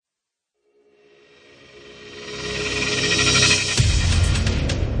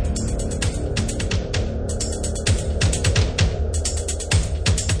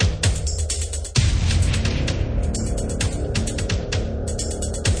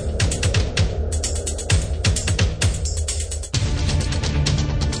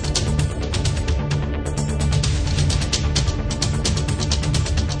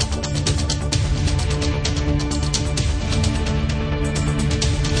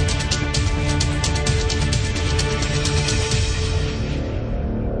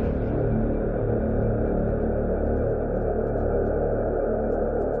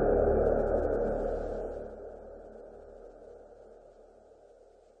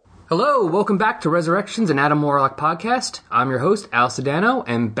Hello, welcome back to Resurrections, an Adam Warlock podcast. I'm your host, Al Sedano,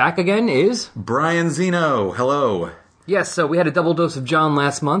 and back again is... Brian Zeno. Hello. Yes, so we had a double dose of John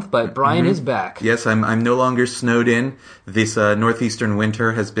last month, but Brian is back. Yes, I'm no longer snowed in. This northeastern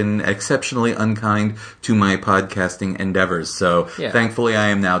winter has been exceptionally unkind to my podcasting endeavors. So Thankfully I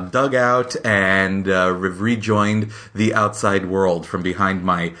am now dug out and rejoined the outside world from behind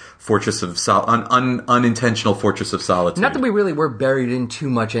my fortress of unintentional fortress of solitude. Not that we really were buried in too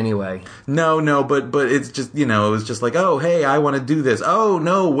much anyway. No, but it's just, it was just like, oh, hey, I want to do this. Oh,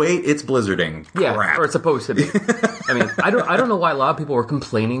 no, wait, it's blizzarding. Yeah, Crap. or it's supposed to be. I mean, I don't know why a lot of people were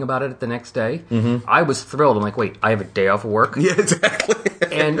complaining about it the next day. Mm-hmm. I was thrilled. I'm like, wait, I have a day off of work? Yeah, exactly.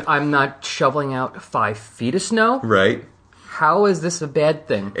 And I'm not shoveling out 5 feet of snow? Right. How is this a bad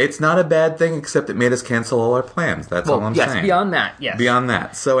thing? It's not a bad thing, except it made us cancel all our plans. That's all I'm saying. Yes, beyond that, yes. Beyond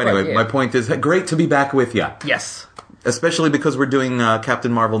that. So anyway, My point is, great to be back with you. Yes. Especially because we're doing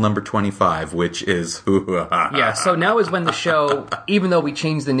Captain Marvel number 25, which is... Yeah, so now is when the show, even though we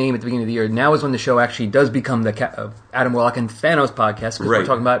changed the name at the beginning of the year, now is when the show actually does become the Adam Warlock and Thanos podcast, because we're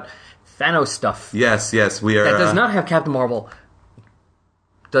talking about Thanos stuff. Yes, we are... That does not have Captain Marvel.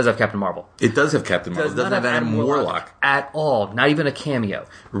 Does have Captain Marvel. It does have Captain Marvel. It doesn't have Adam Warlock. At all. Not even a cameo.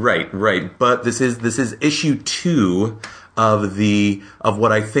 Right. But this is issue 2 of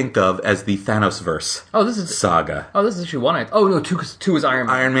what I think of as the Thanos-verse saga. Oh, this is issue 1. Oh, no, 2 is Iron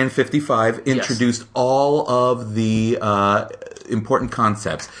Man. Iron Man 55 introduced all of the important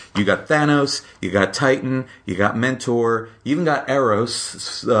concepts. You got Thanos, you got Titan, you got Mentor, you even got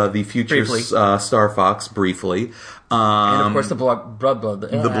Eros, the future Star Fox, briefly. And of course the Blood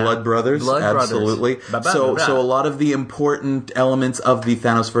Brothers, absolutely. So a lot of the important elements of the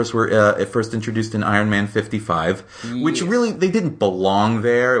Thanos-verse were at first introduced in Iron Man 55, which really, they didn't belong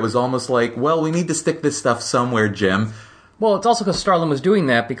there. It was almost like, well, we need to stick this stuff somewhere, Jim. Well, it's also because Starlin was doing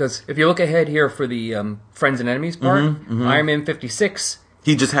that, because if you look ahead here for the Friends and Enemies part, Iron Man 56...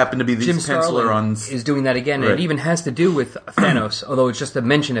 He just happened to be the Jim penciler Starlin is doing that again, and it even has to do with Thanos, although it's just a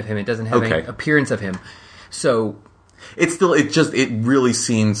mention of him. It doesn't have any appearance of him. So... It really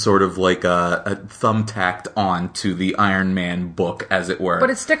seemed sort of like a thumbtacked on to the Iron Man book, as it were.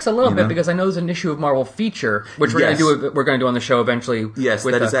 But it sticks a little bit, because I know there's an issue of Marvel Feature, which we're going to do on the show eventually. Yes,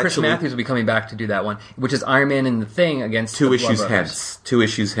 with that is Chris Matthews will be coming back to do that one, which is Iron Man and the Thing against 2 the issues Blood Brothers. 2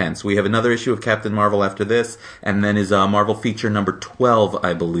 issues hence. We have another issue of Captain Marvel after this, and then is Marvel Feature number 12,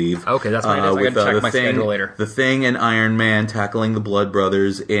 I believe. Okay, that's what it is. I got to check my schedule later. The Thing and Iron Man tackling the Blood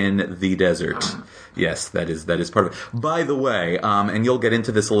Brothers in the desert. Yes, that is part of it. By the way, and you'll get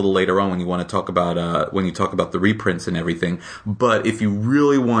into this a little later on when you want to talk about when you talk about the reprints and everything. But if you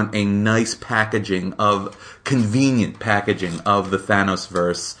really want a nice convenient packaging of the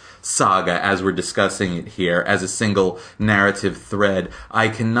Thanos-verse saga, as we're discussing it here, as a single narrative thread, I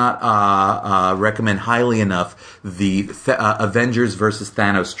cannot recommend highly enough the Avengers vs.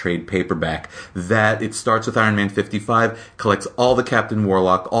 Thanos trade paperback. That it starts with Iron Man 55, collects all the Captain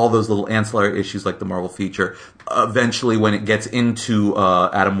Warlock, all those little ancillary issues like the Marvel Feature. Eventually, when it gets into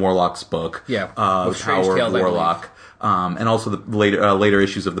Adam Warlock's book, with Power of Warlock. And also the later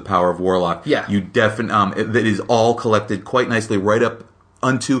issues of the Power of Warlock. Yeah. You it is all collected quite nicely right up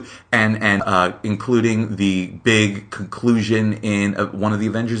unto and including the big conclusion in one of the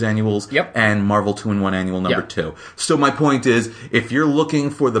Avengers annuals and Marvel 2-in-1 annual number 2. So my point is, if you're looking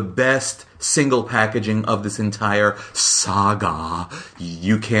for the best single packaging of this entire saga,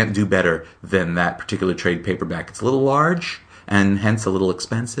 you can't do better than that particular trade paperback. It's a little large, and hence a little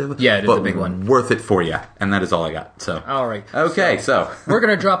expensive. Yeah, it is a big one. Worth it for you. And that is all I got. So. All right. Okay, so. We're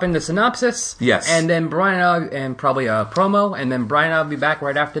going to drop in the synopsis. Yes. And then Brian and probably a promo. And then Brian and I will be back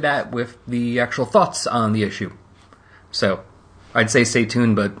right after that with the actual thoughts on the issue. So, I'd say stay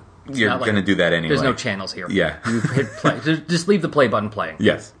tuned, but... You're going to do that anyway. There's no channels here. Yeah. You hit play. Just leave the play button playing.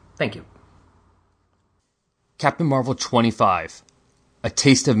 Yes. Thank you. Captain Marvel 25. A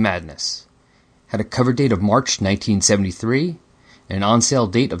Taste of Madness. Had a cover date of March 1973 and an on-sale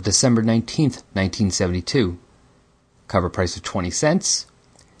date of December 19th, 1972. Cover price of 20 cents.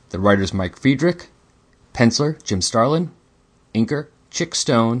 The writers Mike Friedrich, penciler Jim Starlin, inker Chick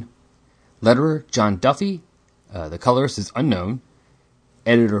Stone, letterer John Duffy, the colorist is unknown,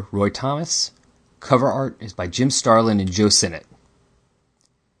 editor Roy Thomas, cover art is by Jim Starlin and Joe Sinnott.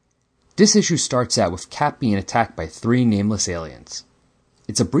 This issue starts out with Cap being attacked by 3 nameless aliens.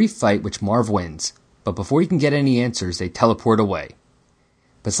 It's a brief fight which Marv wins, but before he can get any answers, they teleport away.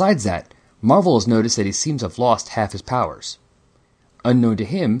 Besides that, Marvel has noticed that he seems to have lost half his powers. Unknown to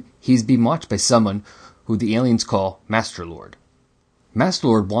him, he's being watched by someone who the aliens call Master Lord. Master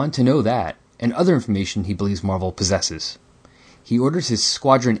Lord wanted to know that, and other information he believes Marvel possesses. he orders his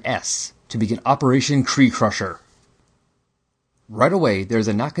Squadron S to begin Operation Kree Crusher. Right away, there's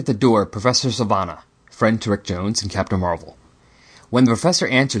a knock at the door of Professor Savannah, friend to Rick Jones and Captain Marvel. When the professor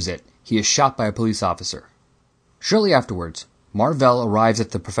answers it, he is shot by a police officer. Shortly afterwards, Mar-Vell arrives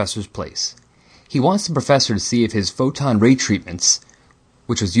at the professor's place. He wants the professor to see if his photon ray treatments,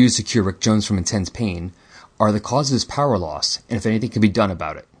 which was used to cure Rick Jones from intense pain, are the cause of his power loss, and if anything can be done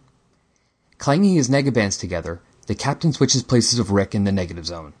about it. Clanging his negabands together, the captain switches places with Rick in the negative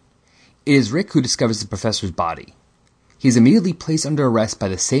zone. It is Rick who discovers the professor's body. He is immediately placed under arrest by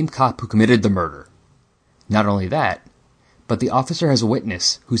the same cop who committed the murder. Not only that, but the officer has a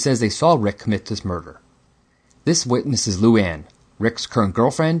witness who says they saw Rick commit this murder. This witness is Luann, Rick's current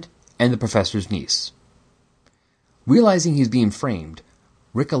girlfriend, and the professor's niece. Realizing he's being framed,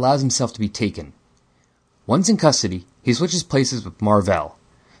 Rick allows himself to be taken. Once in custody, he switches places with Mar-Vell.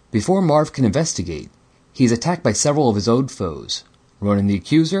 Before Marv can investigate, he is attacked by several of his old foes, Ronan the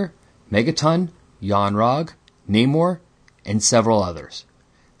Accuser, Megaton, Yon-Rogg, Namor, and several others,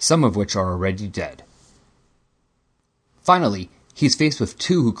 some of which are already dead. Finally, he's faced with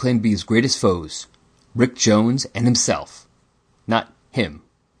two who claim to be his greatest foes, Rick Jones and himself. Not him,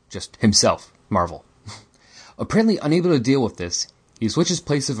 just himself, Marvel. Apparently unable to deal with this, he switches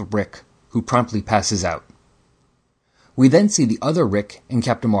places with Rick, who promptly passes out. We then see the other Rick and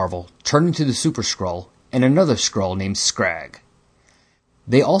Captain Marvel turn into the Super Skrull and another Skrull named Scrag.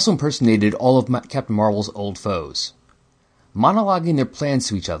 They also impersonated all of Captain Marvel's old foes. Monologuing their plans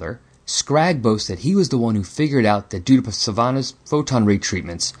to each other, Scrag boasts that he was the one who figured out that due to Savannah's photon ray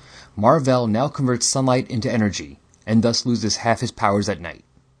treatments, Mar-Vell now converts sunlight into energy, and thus loses half his powers at night.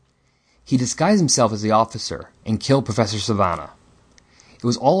 He disguised himself as the officer and killed Professor Savannah. It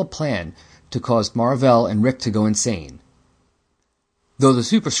was all a plan to cause Mar-Vell and Rick to go insane, though the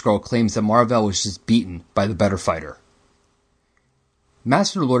Super Skrull claims that Mar-Vell was just beaten by the better fighter.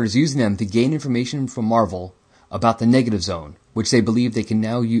 Master Lord is using them to gain information from Marvel about the Negative Zone, which they believe they can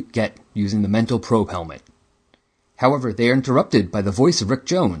now get using the Mental Probe helmet. However, they are interrupted by the voice of Rick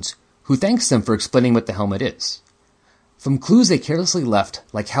Jones, who thanks them for explaining what the helmet is. From clues they carelessly left,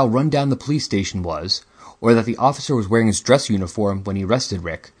 like how run down the police station was, or that the officer was wearing his dress uniform when he arrested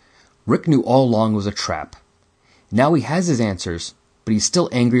Rick, Rick knew all along it was a trap. Now he has his answers, but he's still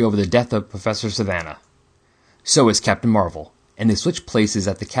angry over the death of Professor Savannah. So is Captain Marvel, and they switch places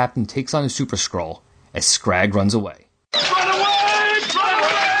as the captain takes on a Super Skrull as Scrag runs away. Run away! Run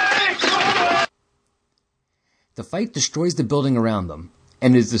away! Run away! The fight destroys the building around them,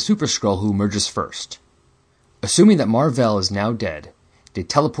 and it is the Super Skrull who emerges first. Assuming that Mar-Vell is now dead, they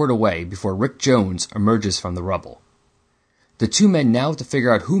teleport away before Rick Jones emerges from the rubble. The two men now have to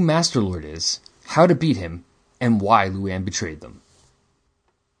figure out who Master Lord is, how to beat him, and why Luann betrayed them.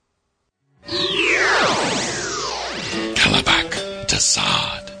 Kalabak,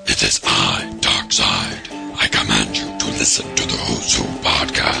 Tassad, it is I, Darkseid. I command you to listen to the Who's Who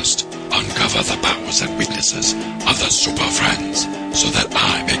podcast. Uncover the powers and weaknesses of the Super Friends so that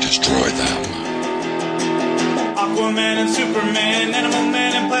I may destroy them. Aquaman and Superman, Animal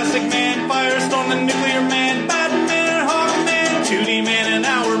Man and Plastic Man, Firestorm and Nuclear Man, Batman and Hawkman, 2D Man and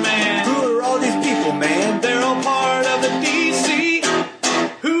Hour Man. Who are all these people, man? They're all part of the DC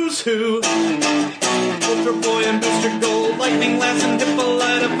Who's Who. Ultra Boy and Booster Gold, Lightning Lass and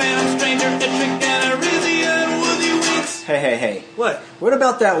Hippolyta, Phantom Stranger, Etrick and Arizia and Woody Winks. Hey. What? What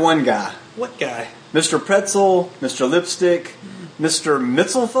about that one guy? What guy? Mr. Pretzel, Mr. Lipstick, Mr.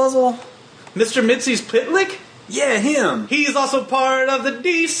 Mitzelfuzzle? Mr. Mitzi's Pitlick? Yeah, him. He's also part of the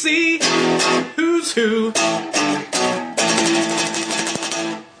DC Who's Who.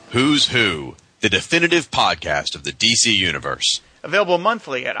 Who's Who, the definitive podcast of the DC Universe. Available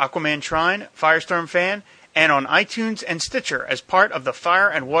monthly at Aquaman Shrine, Firestorm Fan, and on iTunes and Stitcher as part of the Fire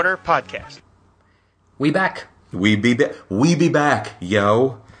and Water podcast. We back. We be back,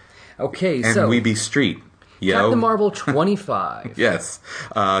 yo. Okay, And so we be street, yo. Captain Marvel 25. Yes.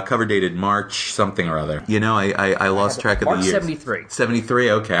 Cover dated March something or other. You know, I lost track of March the years. 73.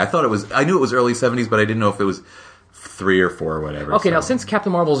 73, okay. I knew it was early 70s, but I didn't know if it was 3 or 4 or whatever. Okay, so. now since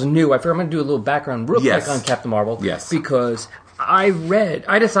Captain Marvel's new, I figure I'm going to do a little background real Yes. quick on Captain Marvel. Yes. Because I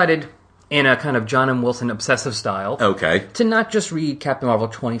decided in a kind of John M. Wilson obsessive style Okay. to not just read Captain Marvel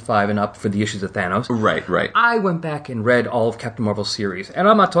 25 and up for the issues of Thanos. Right. I went back and read all of Captain Marvel's series. And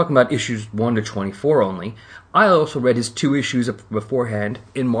I'm not talking about issues 1 to 24 only. I also read his 2 issues beforehand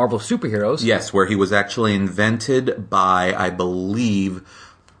in Marvel Superheroes. Yes, where he was actually invented by, I believe...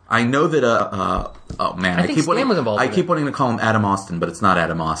 I know that, oh man, I keep wanting to call him Adam Austin, but it's not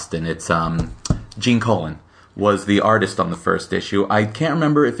Adam Austin. It's, Gene Colan was the artist on the first issue. I can't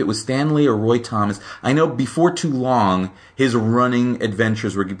remember if it was Stan Lee or Roy Thomas. I know before too long, his running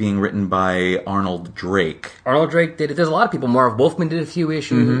adventures were being written by Arnold Drake. Arnold Drake did it. There's a lot of people. Marv Wolfman did a few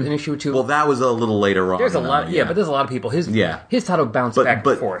issues, an issue or two. Well, that was a little later on. There's a lot, but there's a lot of people. His title bounced back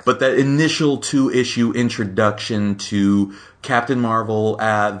and forth. But that initial 2-issue introduction to Captain Marvel,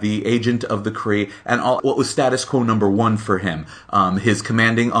 the agent of the Kree, and what was status quo number 1 for him. His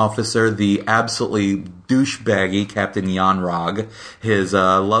commanding officer, the absolutely douchebaggy Captain Yon-Rogg, his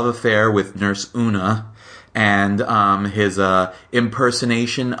love affair with Nurse Una, and his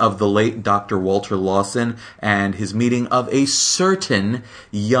impersonation of the late Dr. Walter Lawson, and his meeting of a certain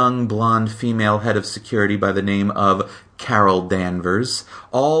young blonde female head of security by the name of Carol Danvers.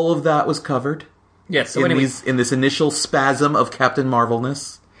 All of that was covered. Yes, so in this initial spasm of Captain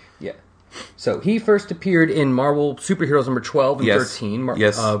Marvelness. Yeah. So he first appeared in Marvel Superheroes number 12 and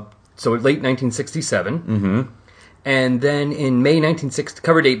 13. So late 1967. Mm-hmm. And then in May 1960,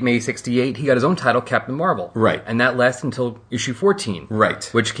 cover date May 68, he got his own title, Captain Marvel. Right. And that lasted until issue 14. Right.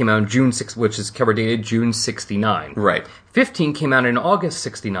 Which came out in June 6, which is cover dated June 69. Right. 15 came out in August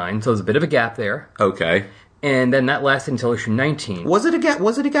 69, so there's a bit of a gap there. Okay. And then that lasted until issue 19. Was it a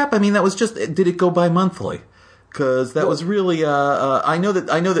gap? I mean, that was just, did it go by monthly? Because that was really, I know that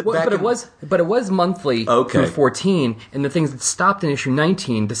but it was monthly through 14, and the things that stopped in issue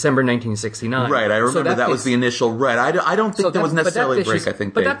 19, December 1969. Right, I remember that was the initial, right. I don't think there was necessarily a break, I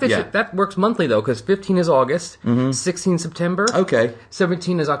think. But that works monthly, though, because 15 is August, 16 September,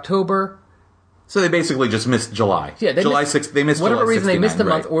 17 is October. So they basically just missed July. Yeah, they missed July whatever reason, they missed a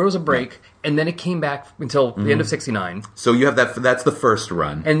month, right. or it was a break, and then it came back until the end of 69. So you have that's the first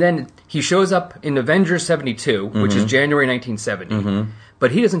run. And then he shows up in Avengers 72, which is January 1970.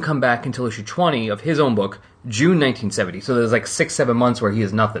 But he doesn't come back until issue 20 of his own book, June 1970. So there's like 6-7 months where he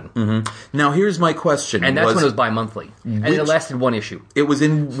is nothing. Now here's my question. And that's when it was bi-monthly. And it lasted one issue. Was it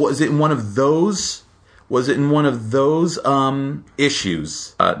in one of those... Was it in one of those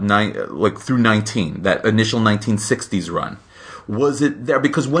issues, through 19, that initial 1960s run? Was it there?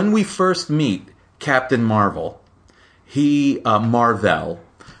 Because when we first meet Captain Marvel, Marvel,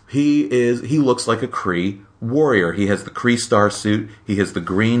 he looks like a Kree warrior. He has the Kree star suit. He has the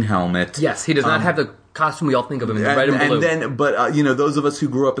green helmet. Yes, he does not have the costume we all think of him in red and blue. Those of us who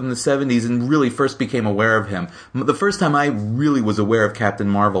grew up in the 70s and really first became aware of him, the first time I really was aware of Captain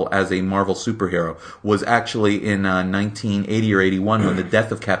Marvel as a Marvel superhero was actually in 1980 or 81 when the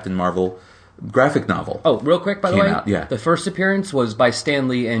Death of Captain Marvel graphic novel. Oh, real quick, by the way, yeah. The first appearance was by Stan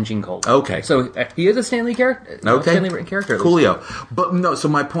Lee and Gene Colan. Okay. So he is a Stan Lee character. Okay. Stan Lee written character. Coolio. But no, so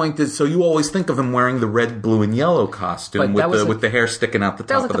my point is, so you always think of him wearing the red, blue, and yellow costume with the hair sticking out the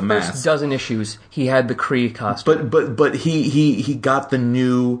top of the mask. First dozen issues, he had the Kree costume. But he got the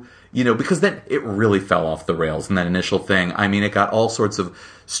new, because then it really fell off the rails in that initial thing. I mean, it got all sorts of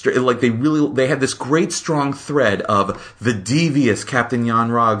they had this great strong thread of the devious Captain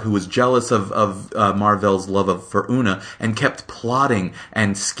Yon-Rogg who was jealous of Marvel's love for Una and kept plotting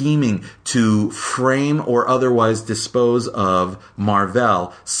and scheming to frame or otherwise dispose of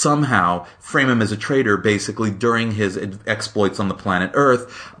Marvel, somehow frame him as a traitor basically during his exploits on the planet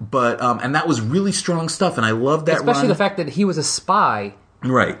Earth. But and that was really strong stuff, and I love that especially the fact that he was a spy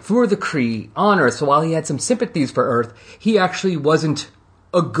for the Kree on Earth. So while he had some sympathies for Earth, he actually wasn't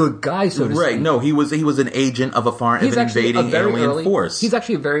a good guy, so to speak. Right, no, he was an agent of an invading alien force. He's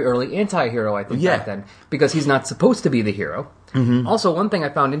actually a very early anti-hero, I think, back then, because he's not supposed to be the hero. Also, one thing I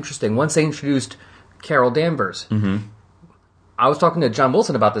found interesting, once they introduced Carol Danvers, I was talking to John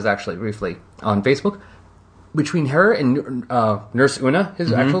Wilson about this, actually, briefly, on Facebook. Between her and Nurse Una,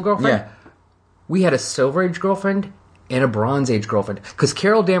 his actual girlfriend, we had a Silver Age girlfriend and a Bronze Age girlfriend. Because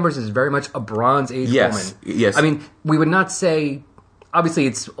Carol Danvers is very much a Bronze Age woman. Yes. I mean, we would not say... Obviously,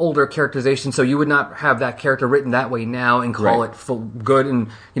 it's older characterization, so you would not have that character written that way now and call it good and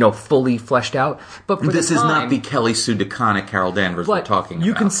fully fleshed out. But for this is not the Kelly Sue DeConnick Carol Danvers we're talking about.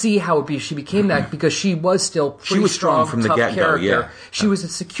 You can see how she became that because she was still pretty strong from the get-go. Yeah, she was a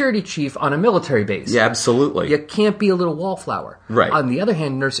security chief on a military base. Yeah, absolutely. You can't be a little wallflower. Right. On the other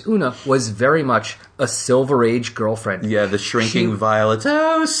hand, Nurse Una was very much a Silver Age girlfriend. Yeah, the shrinking Violet.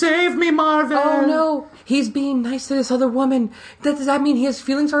 Oh, save me, Marvel! Oh no, he's being nice to this other woman. Does that mean he has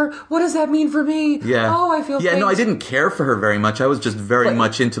feelings for her? What does that mean for me? Yeah. Oh, I feel. Yeah, no, I didn't care for her very much. I was just very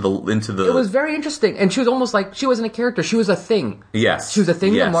much into the. It was very interesting, and she was almost like she wasn't a character. She was a thing. Yes, she was a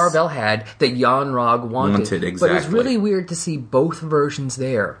thing that Marvel had that Yon-Rogg wanted. Exactly. But it was really weird to see both versions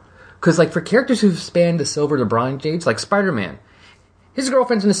there, because like for characters who've spanned the Silver to Bronze Age, like Spider-Man. His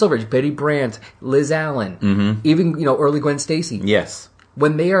girlfriend's in the Silver Age, Betty Brant, Liz Allen, even early Gwen Stacy. Yes,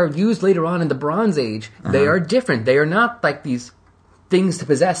 when they are used later on in the Bronze Age, they are different. They are not like these things to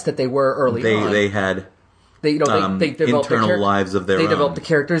possess that they were early on. They had they developed internal lives of their own. They developed the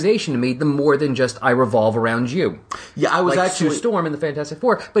characterization and made them more than just I revolve around you. Yeah, I was like actually Sue Storm in the Fantastic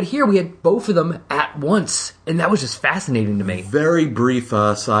Four, but here we had both of them at once, and that was just fascinating to me. Very brief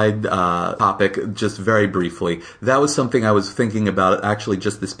side topic, just very briefly. That was something I was thinking about actually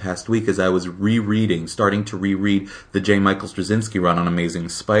just this past week as I was starting to reread the J. Michael Straczynski run on Amazing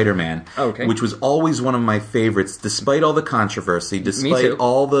Spider-Man, which was always one of my favorites, despite all the controversy, despite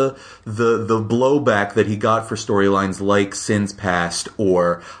all the blowback that he got for storylines like Sins Past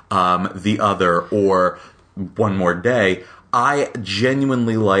or The Other or One More Day. I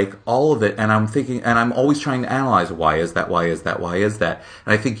genuinely like all of it, and I'm thinking, and I'm always trying to analyze why is that?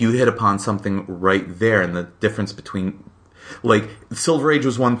 And I think you hit upon something right there, and the difference between, like, Silver Age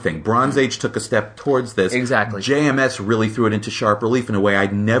was one thing, Bronze Age took a step towards this. Exactly. JMS really threw it into sharp relief in a way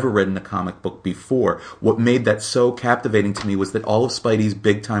I'd never read in a comic book before. What made that so captivating to me was that all of Spidey's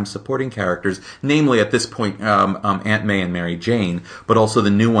big-time supporting characters, namely at this point Aunt May and Mary Jane, but also the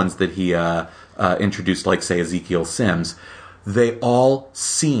new ones that he introduced, like, say, Ezekiel Sims, they all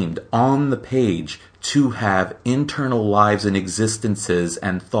seemed, on the page, to have internal lives and existences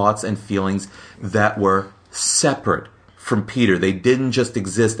and thoughts and feelings that were separate from Peter. They didn't just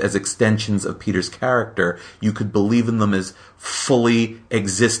exist as extensions of Peter's character. You could believe in them as fully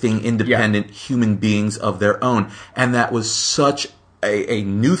existing, independent human beings of their own. And that was such a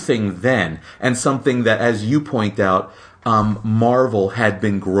new thing then, and something that, as you point out, Marvel had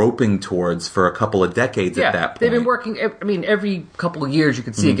been groping towards for a couple of decades at that point. They've been working, I mean, every couple of years you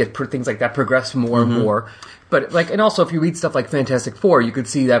could see it get things like that progress more and more. But, like, and also if you read stuff like Fantastic Four, you could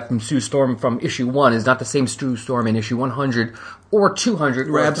see that from Sue Storm from issue 1 is not the same Sue Storm in issue 100 or 200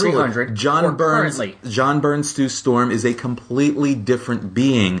 or 300. John Byrne's Sue Storm is a completely different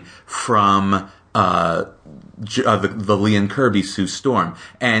being from the Lee and Kirby Sue Storm.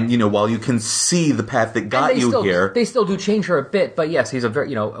 And, you know, while you can see the path that got you here... They still do change her a bit, but yes, he's a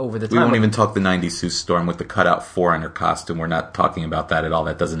very, over the time... We won't even talk the 90s Sue Storm with the cutout 4 in her costume. We're not talking about that at all.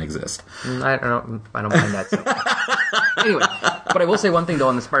 That doesn't exist. I don't mind that. So. Anyway, but I will say one thing, though,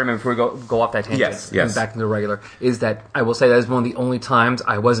 on the Spider-Man before we go off that tangent and back into the regular, is that I will say that is one of the only times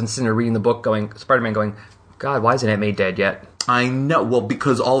I wasn't sitting there reading the book Spider-Man going, God, why isn't Aunt May dead yet? I know. Well,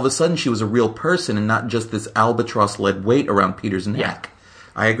 because all of a sudden she was a real person and not just this albatross-led weight around Peter's neck. Yeah.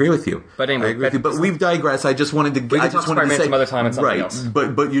 I agree with you. But anyway, but we've digressed. I just wanted to. We can talk Spider-Man some other time and something else.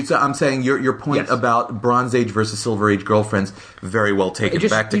 But I'm saying your point about Bronze Age versus Silver Age girlfriends, very well taken.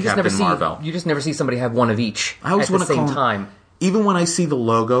 Back to Captain Marvel. You just never see somebody have one of each at the same time. Even when I see the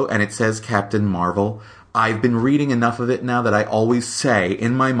logo and it says Captain Marvel, I've been reading enough of it now that I always say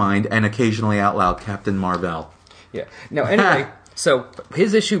in my mind and occasionally out loud, Captain Marvel. Yeah. Now, anyway. So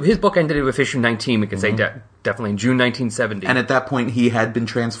his book ended with issue 19. We can say definitely in June 1970. And at that point, he had been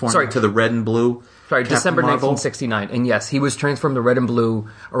transformed to the red and blue. Sorry, December 1969. And yes, he was transformed to red and blue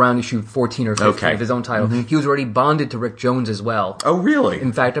around issue 14 or 15 of his own title. He was already bonded to Rick Jones as well. Oh, really?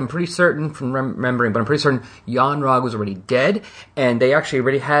 In fact, I'm pretty certain from remembering, but I'm pretty certain Jan Rog was already dead, and they actually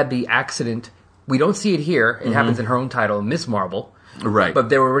already had the accident. We don't see it here. It happens in her own title, Miss Marvel. Right. But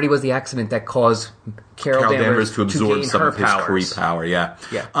there already was the accident that caused Carol Danvers to absorb some of his Kree power,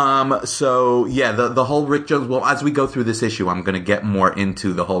 the whole Rick Jones, well, as we go through this issue, I'm going to get more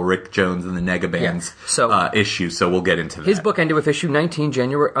into the whole Rick Jones and the Negabands issue, so we'll get into that. His book ended with issue 19,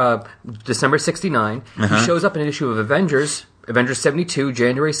 December 69. He shows up in an issue of Avengers 72,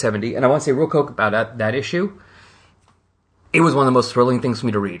 January 70, and I want to say real quick about that issue. It was one of the most thrilling things for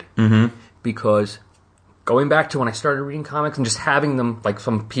me to read. Because... going back to when I started reading comics and just having them, like,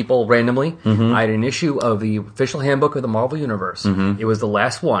 from people randomly, I had an issue of the official handbook of the Marvel Universe. It was the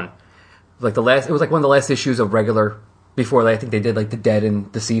last one. It was like one of the last issues of regular, before I think they did, like, the Dead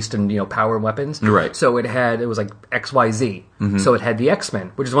and Deceased and, Power and Weapons. Right. So it was like XYZ. So it had the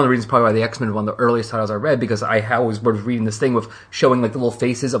X-Men, which is one of the reasons probably why the X-Men was one of the earliest titles I read, because I always was reading this thing with showing, like, the little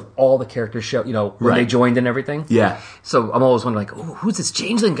faces of all the characters when they joined and everything. Yeah. So I'm always wondering, like, oh, who's this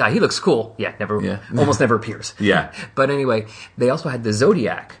changeling guy? He looks cool. Almost never appears. Yeah. But anyway, they also had the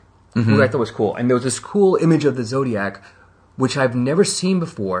Zodiac, who I thought was cool. And there was this cool image of the Zodiac, which I've never seen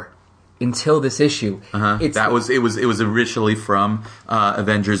before until this issue. It was originally from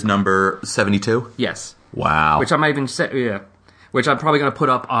Avengers number 72? Yes. Wow. Which I might even say, which I'm probably going to put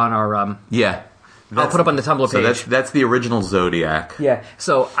up on our... I'll put up on the Tumblr page. So that's the original Zodiac. Yeah.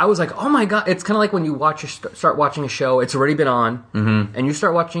 So I was like, oh my God. It's kind of like when you start watching a show, it's already been on, and you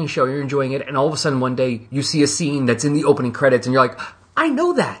start watching a show, you're enjoying it, and all of a sudden one day you see a scene that's in the opening credits, and you're like, I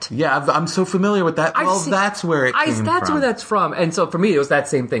know that. Yeah, I'm so familiar with that. That's where it came from. That's where that's from. And so for me, it was that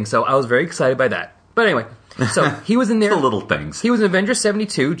same thing. So I was very excited by that. But anyway, so he was in there. The little things. He was in Avengers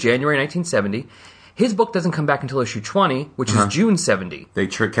 72, January 1970. His book doesn't come back until issue 20, which is June 70. They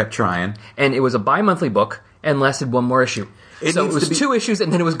kept trying. And it was a bi-monthly book and lasted one more issue. It was 2 issues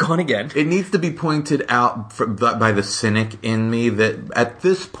and then it was gone again. It needs to be pointed out by the cynic in me that at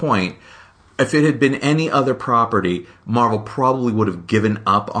this point, if it had been any other property, Marvel probably would have given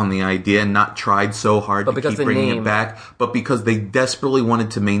up on the idea and not tried so hard to keep bringing it back. But because they desperately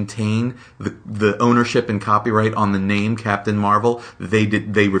wanted to maintain the ownership and copyright on the name Captain Marvel, they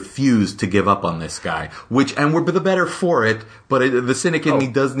refused to give up on this guy. And we're the better for it. But the cynic in me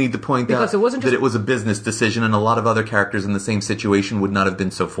does need to point out that it was a business decision, and a lot of other characters in the same situation would not have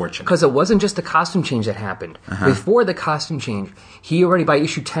been so fortunate. Because it wasn't just the costume change that happened. Before the costume change, he already by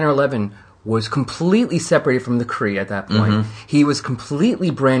issue 10 or 11 was completely separated from the Kree at that point. He was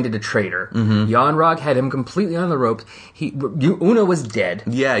completely branded a traitor. Jan-Rog had him completely on the ropes. Una was dead.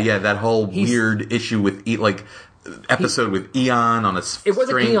 Yeah, that whole weird issue with episode with Eon on a string. It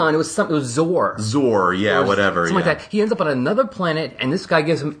wasn't Eon, it was Zor. Zor, yeah, whatever. Something like that. He ends up on another planet, and this guy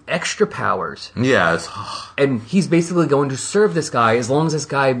gives him extra powers. Yes. And he's basically going to serve this guy as long as this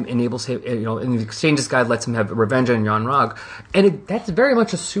guy enables him, in exchange this guy lets him have revenge on Jan-Rog. And that's very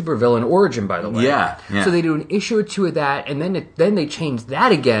much a supervillain origin, by the way. Yeah. So they do an issue or two of that, and then they change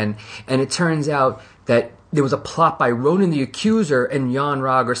that again, and it turns out that there was a plot by Ronan the Accuser and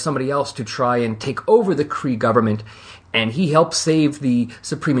Jan-Rog or somebody else to try and take over the Kree government, and he helped save the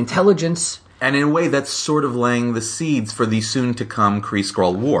Supreme Intelligence. And in a way, that's sort of laying the seeds for the soon-to-come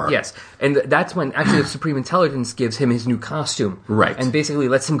Kree-Skrull War. Yes, and that's when actually the Supreme Intelligence gives him his new costume. Right. And basically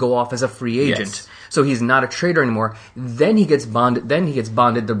lets him go off as a free agent. Yes. So he's not a traitor anymore. Then he gets bonded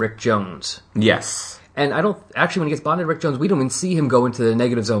to Rick Jones. Yes. And when he gets bonded to Rick Jones, we don't even see him go into the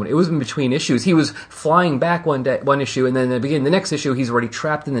negative zone. It was in between issues. He was flying back one issue, and then at the beginning of the next issue, he's already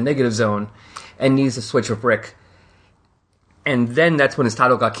trapped in the negative zone and needs to switch with Rick. And then that's when his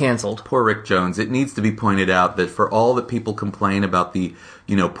title got canceled. Poor Rick Jones. It needs to be pointed out that for all that people complain about the,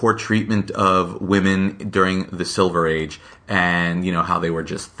 poor treatment of women during the Silver Age, and, how they were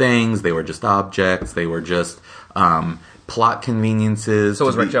just things, they were just objects, they were just plot conveniences. So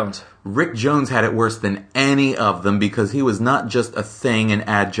was Rick Jones. Rick Jones had it worse than any of them because he was not just a thing, an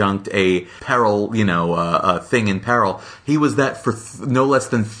adjunct, a peril, a thing in peril. He was that for no less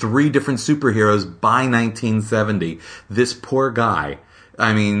than 3 different superheroes by 1970. This poor guy.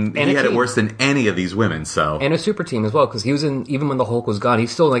 I mean, he had it worse than any of these women, so. And a super team as well, because he was even when the Hulk was gone,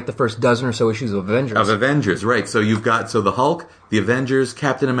 he's still in like the first dozen or so issues of Avengers. Of Avengers, right. So you've got, the Hulk, the Avengers,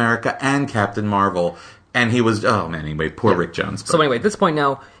 Captain America, and Captain Marvel. And he was, poor Rick Jones. So anyway, at this point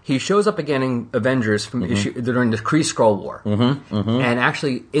now, he shows up again in Avengers from during the Kree-Skrull War. And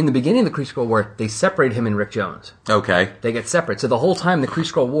actually, in the beginning of the Kree-Skrull War, they separate him and Rick Jones. Okay. They get separate. So the whole time, the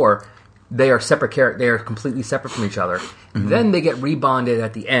Kree-Skrull War, they are separate they are completely separate from each other. Then they get rebonded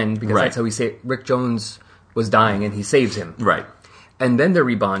at the end, because that's how we say Rick Jones was dying, and he saves him. Right. And then they're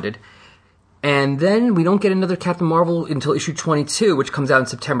rebonded. And then we don't get another Captain Marvel until issue 22, which comes out in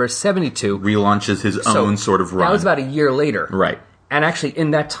September 72. Relaunches his own sort of run. That was about a year later. Right. And actually,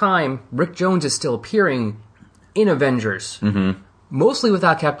 in that time, Rick Jones is still appearing in Avengers. Mostly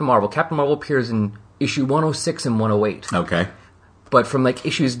without Captain Marvel. Captain Marvel appears in issue 106 and 108. Okay. But from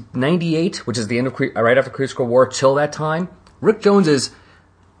issues 98, which is the end of right after Kree-Skrull War, till that time, Rick Jones is,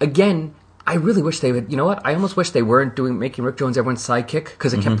 again, I really wish they would. You know what? I almost wish they weren't making Rick Jones everyone's sidekick,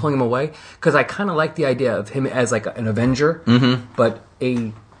 because it kept pulling him away. Because I kind of like the idea of him as an Avenger, but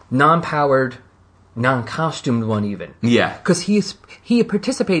a non-powered, non-costumed one even. Yeah. Because he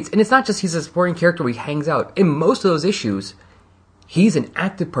participates, and it's not just he's a supporting character where he hangs out. In most of those issues, he's an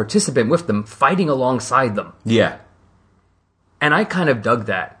active participant with them, fighting alongside them. Yeah. And I kind of dug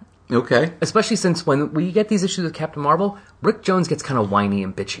that. Okay. Especially since when we get these issues of Captain Marvel, Rick Jones gets kind of whiny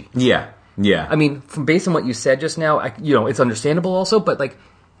and bitchy. Yeah. Yeah. I mean, based on what you said just now, it's understandable also, but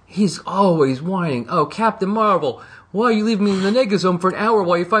he's always whining. Oh, Captain Marvel, why are you leaving me in the negative zone for an hour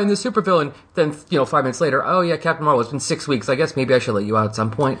while you find this supervillain? Then, 5 minutes later, oh yeah, Captain Marvel, it's been 6 weeks. I guess maybe I should let you out at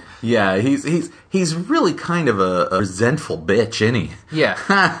some point. Yeah, he's really kind of a resentful bitch, isn't he?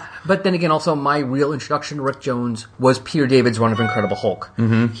 Yeah. But then again, also, my real introduction to Rick Jones was Peter David's run of Incredible Hulk.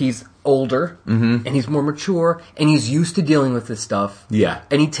 He's older, and he's more mature, and he's used to dealing with this stuff. Yeah.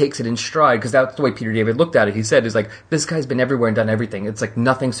 And he takes it in stride, because that's the way Peter David looked at it. He said, this guy's been everywhere and done everything. It's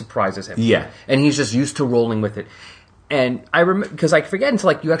nothing surprises him. Yeah. And he's just used to rolling with it. And I remember, because I forget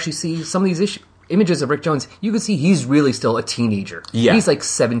until you actually see some of these issues. images of Rick Jones, you can see he's really still a teenager. Yeah. He's like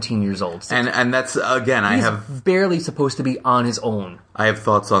 17 years old. And that's, again, he's barely supposed to be on his own. I have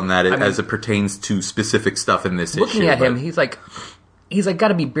thoughts on that as it pertains to specific stuff in this issue. Looking at him, he's got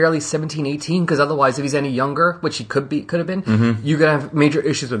to be barely 17, 18, because otherwise, if he's any younger, which he could have been, you're going to have major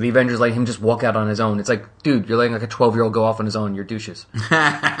issues with the Avengers letting him just walk out on his own. It's like, dude, you're letting like a 12-year-old go off on his own, you're douches.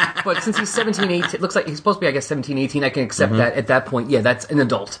 But since he's 17, 18, it looks like he's supposed to be, I guess, 17, 18, I can accept that at that point. Yeah, that's an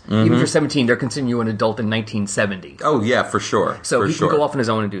adult. Even if you're 17, they're considering you an adult in 1970. Oh, yeah, for sure. So he can go off on his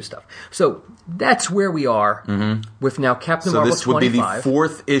own and do stuff. So that's where we are with now Captain Marvel 25. So this would be the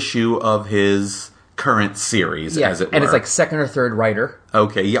fourth issue of his current series, as it were. And it's like second or third writer.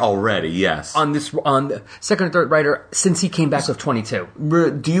 Okay, yeah, already, yes. On the second or third writer since he came back with 22.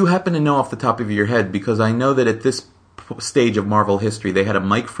 Do you happen to know off the top of your head, because I know that at this stage of Marvel history, they had a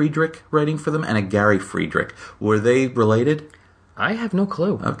Mike Friedrich writing for them and a Gary Friedrich. Were they related? I have no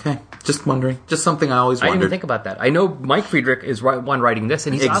clue. Okay, just wondering. Just something I always wondered. I didn't even think about that. I know Mike Friedrich is one writing this,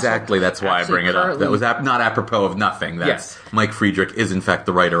 and he's exactly. That's why I bring it up. That was not apropos of nothing. Yes, Mike Friedrich is in fact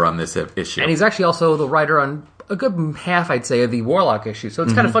the writer on this issue, and he's actually also the writer on a good half, I'd say, of the Warlock issue. So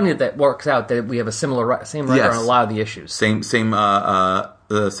it's kind of funny that works out that we have a same writer on a lot of the issues.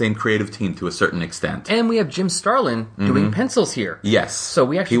 The same creative team to a certain extent. And we have Jim Starlin doing pencils here. Yes. So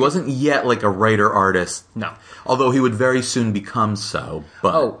he wasn't yet like a writer-artist. No. Although he would very soon become so.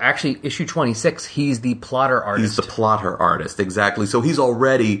 But actually, issue 26, he's the plotter artist. He's the plotter artist, exactly. So he's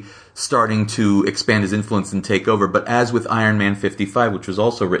already starting to expand his influence and take over. But as with Iron Man 55, which was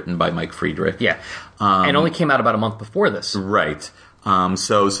also written by Mike Friedrich. Yeah. And only came out about a month before this. Right.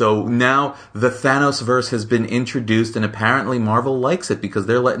 So now the Thanos verse has been introduced, and apparently Marvel likes it because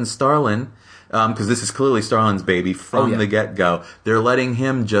they're letting Starlin, because this is clearly Starlin's baby from the get-go. They're letting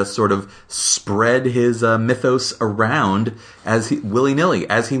him just sort of spread his mythos around willy-nilly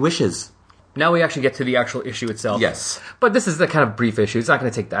as he wishes. Now we actually get to the actual issue itself. Yes. But this is the kind of brief issue. It's not going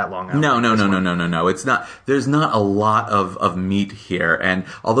to take that long. No. It's not. There's not a lot of meat here. And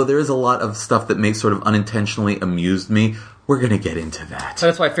although there is a lot of stuff that may sort of unintentionally amused me, we're going to get into that. So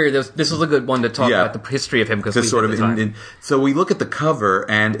that's why I figured this was a good one to talk about the history of him. Because so we look at the cover,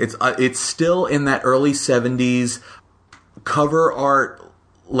 and it's still in that early 70s cover art.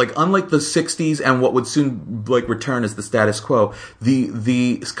 Like, unlike the 60s and what would soon return as the status quo,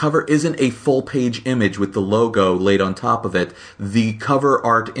 the cover isn't a full-page image with the logo laid on top of it. The cover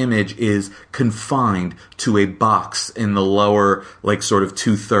art image is confined to a box in the lower, sort of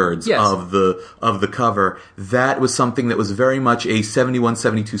 2/3 of the cover. That was something that was very much a 71,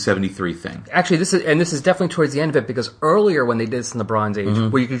 72, 73 thing. Actually, this is definitely towards the end of it, because earlier when they did this in the Bronze Age,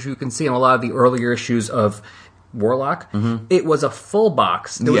 where you can see in a lot of the earlier issues of Warlock, it was a full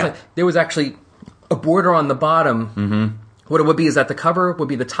box. There was actually a border on the bottom. What it would be is that the cover would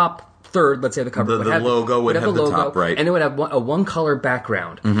be the top third. Let's say the cover the logo would have the top, right? And it would have a one-color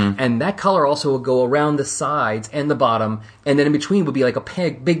background, and that color also would go around the sides and the bottom, and then in between would be like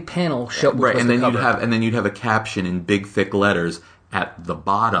a big panel show. Right, and then you'd have a caption in big thick letters at the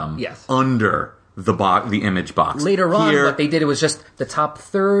bottom, under the image box. Later on, what they did, it was just the top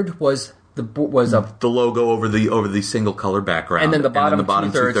third was the logo over the single color background, and then the bottom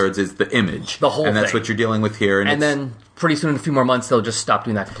 2/3 is the image, the whole and that's thing. what you're dealing with here. And then pretty soon, in a few more months, they'll just stop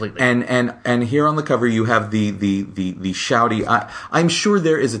doing that completely. And here on the cover, you have the shouty. I'm sure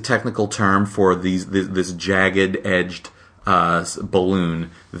there is a technical term for this jagged edged balloon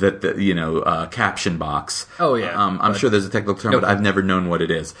that caption box. Oh yeah, I'm sure there's a technical term, but I've never known what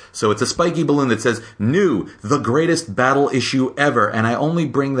it is. So it's a spiky balloon that says "New, the greatest battle issue ever," and I only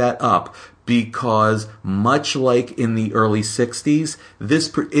bring that up because, much like in the early 60s, this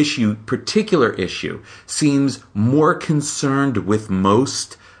particular issue seems more concerned with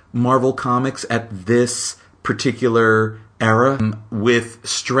most Marvel comics at this particular era, with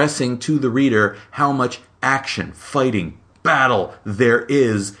stressing to the reader how much action, fighting, battle there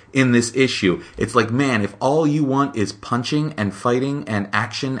is in this issue. It's like, man, if all you want is punching and fighting and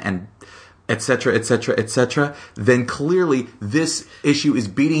action and etc., etc., etc., then clearly this issue is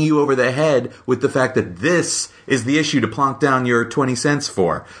beating you over the head with the fact that this is the issue to plonk down your 20 cents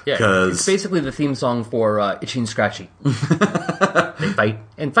for. Yeah, it's basically the theme song for Itchy and Scratchy. They fight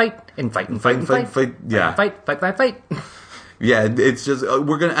and fight and fight and fight and fight. Yeah. Fight. Yeah, it's just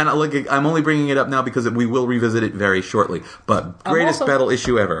we're gonna. And I'm only bringing it up now because we will revisit it very shortly. But greatest battle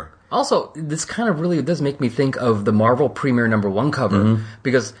issue ever. Also, this kind of really does make me think of the Marvel Premiere #1 cover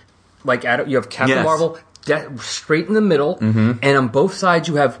because, you have Captain Marvel straight in the middle, and on both sides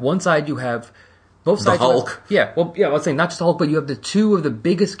you have both sides. The Hulk. Let's say not just the Hulk, but you have the two of the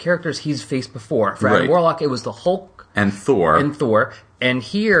biggest characters he's faced before. For Adam Warlock, it was the Hulk And Thor. And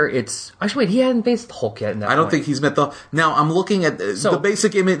here it's actually wait, he hadn't faced Hulk yet. In that I don't point. think he's met the. Now I'm looking at the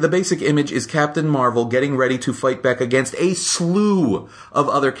basic image. The basic image is Captain Marvel getting ready to fight back against a slew of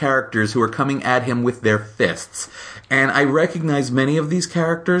other characters who are coming at him with their fists. And I recognize many of these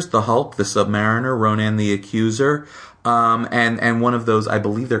characters: the Hulk, the Submariner, Ronan the Accuser. And one of those, I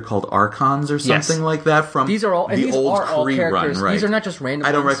believe they're called Archons or something like that from these are all, and the these old are all Kree characters. run, right? These are not just random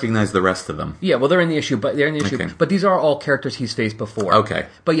I don't ones. recognize the rest of them. Yeah, well, they're in the issue, but Okay. But these are all characters he's faced before. Okay.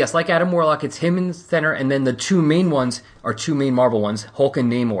 But yes, like Adam Warlock, it's him in the center, and then the two main ones are two main Marvel ones, Hulk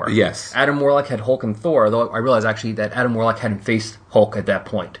and Namor. Yes. Adam Warlock had Hulk and Thor, though I realized actually that Adam Warlock hadn't faced Hulk at that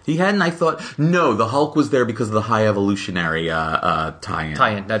point. He hadn't. I thought no. The Hulk was there because of the High Evolutionary tie-in.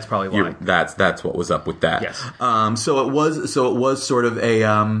 Tie-in, that's probably why. That's what was up with that. Yes. So it was sort of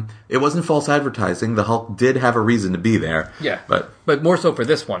a. It wasn't false advertising. The Hulk did have a reason to be there. Yeah, but more so for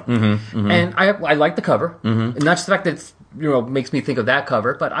this one. And I like the cover, and not just the fact that it's, makes me think of that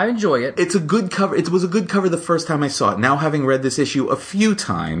cover, but I enjoy it. It's a good cover. It was a good cover the first time I saw it. Now, having read this issue a few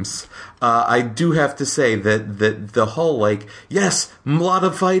times, I do have to say that the whole, yes, a lot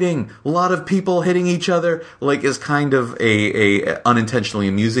of fighting, a lot of people hitting each other, is kind of a unintentionally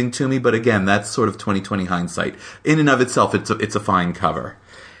amusing to me. But again, that's sort of 20/20 hindsight. In and of itself, it's a fine cover.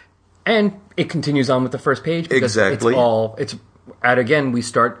 And it continues on with the first page. Because exactly. Again, we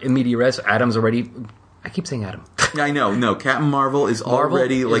start in media res. Adam's already... I keep saying Adam. I know. No, Captain Marvel is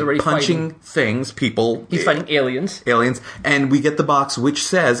already punching things, people. He's fighting aliens. And we get the box which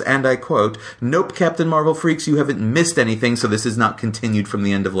says, and I quote, "Nope, Captain Marvel freaks, you haven't missed anything, so this is not continued from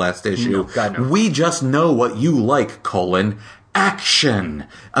the end of last issue. No, God, no. We just know what you like, action."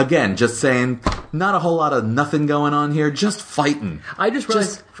 Again, just saying, not a whole lot of nothing going on here, just fighting. I just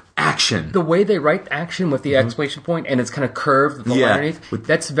realized... action. The way they write action with the exclamation point, and it's kind of curved, the line underneath,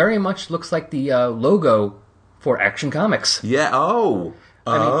 that's very much looks like the logo for Action Comics. Yeah, I mean,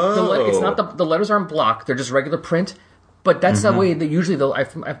 it's not the letters aren't blocked, they're just regular print, but that's the way that usually, I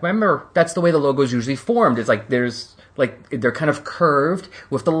remember, that's the way the logo is usually formed. It's they're kind of curved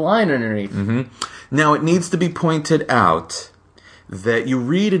with the line underneath. Now, it needs to be pointed out that you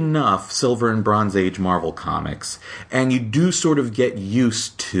read enough Silver and Bronze Age Marvel comics, and you do sort of get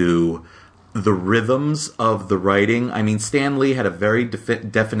used to the rhythms of the writing. I mean, Stan Lee had a very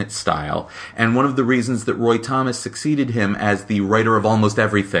definite style, and one of the reasons that Roy Thomas succeeded him as the writer of almost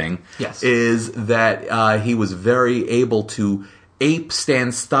everything is that he was very able to ape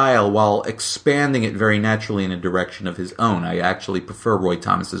Stan's style while expanding it very naturally in a direction of his own. I actually prefer Roy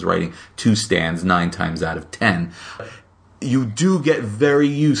Thomas's writing to Stan's 9 times out of 10. You do get very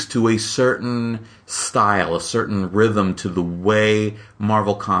used to a certain style, a certain rhythm to the way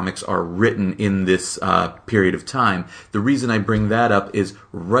Marvel comics are written in this period of time. The reason I bring that up is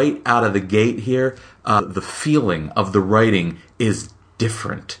right out of the gate here, the feeling of the writing is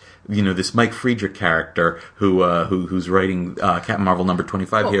different. This Mike Friedrich character who's writing Captain Marvel number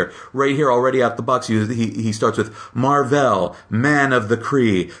 25 here. Right here, already out the box, he starts with Marvel, man of the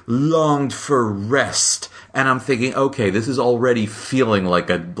Kree, longed for rest. And I'm thinking, okay, this is already feeling like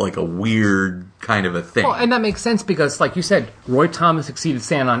a weird kind of a thing. Well, and that makes sense because, like you said, Roy Thomas succeeded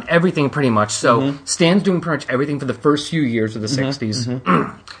Stan on everything pretty much. So Stan's doing pretty much everything for the first few years of the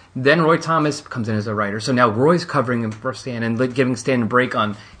 60s. Then Roy Thomas comes in as a writer. So now Roy's covering him for Stan and giving Stan a break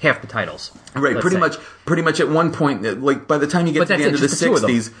on half the titles. Right, pretty much at one point, by the time you get to the end of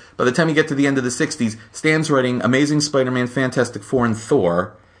the 60s, Stan's writing Amazing Spider-Man, Fantastic Four, and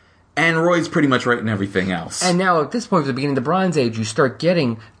Thor. And Roy's pretty much writing everything else. And now, at this point, at the beginning of the Bronze Age, you start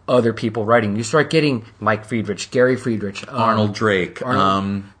getting other people writing. You start getting Mike Friedrich, Gary Friedrich, Arnold Drake. But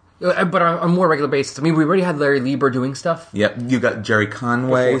on a more regular basis. I mean, we already had Larry Lieber doing stuff. Yep, you got Jerry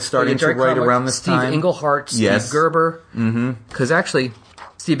Conway starting to write around this time. Steve Englehart, Steve Gerber. Because actually...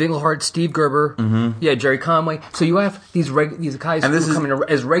 Steve Englehart, Steve Gerber, Jerry Conway. So you have these guys who are coming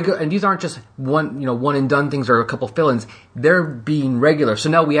as regular, and these aren't just one and done things or a couple fill-ins. They're being regular.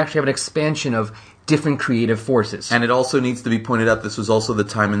 So now we actually have an expansion of different creative forces. And it also needs to be pointed out, this was also the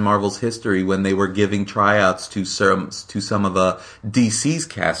time in Marvel's history when they were giving tryouts to some of DC's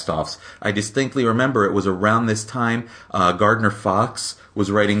cast-offs. I distinctly remember it was around this time Gardner Fox was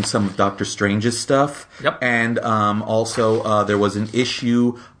writing some of Doctor Strange's stuff. Yep. And also there was an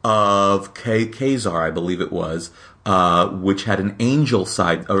issue of Kazar, I believe it was, which had an Angel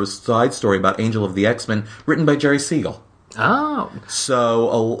side story about Angel of the X-Men written by Jerry Siegel. Oh.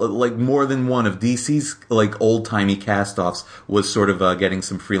 So, more than one of DC's, old-timey cast-offs was sort of getting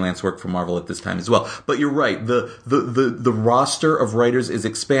some freelance work for Marvel at this time as well. But you're right, the roster of writers is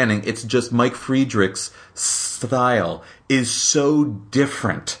expanding. It's just Mike Friedrich's style is so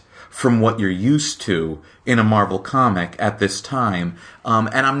different from what you're used to in a Marvel comic at this time.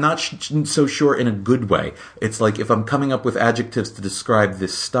 And I'm not so sure in a good way. It's like if I'm coming up with adjectives to describe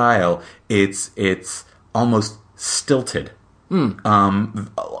this style, it's almost stilted.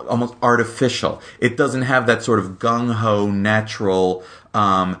 Almost artificial. It doesn't have that sort of gung-ho, natural,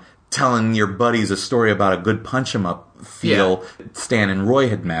 telling your buddies a story about a good punch-em-up feel Stan and Roy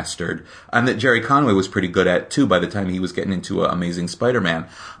had mastered, and that Jerry Conway was pretty good at too by the time he was getting into Amazing Spider-Man.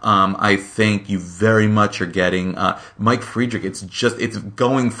 I think you very much are getting Mike Friedrich. It's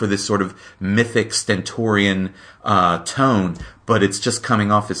going for this sort of mythic stentorian tone, but it's just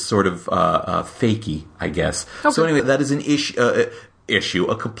coming off as sort of fakey, I guess. Okay. So anyway, that is an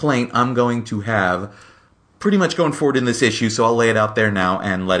a complaint I'm going to have pretty much going forward in this issue, so I'll lay it out there now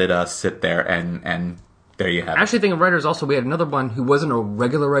and let it sit there, and there you have it. Actually, thinking of writers, also, we had another one who wasn't a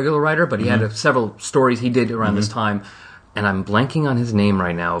regular writer, but he had several stories he did around this time, and I'm blanking on his name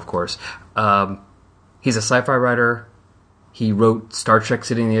right now, of course. He's a sci-fi writer. He wrote Star Trek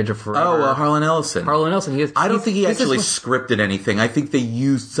Sitting on the Edge of Forever. Oh, Harlan Ellison. Harlan Ellison. I don't think he actually scripted anything. I think they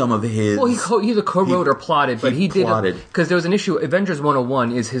used some of his... Well, he either co-wrote or plotted, but he did... Because there was an issue, Avengers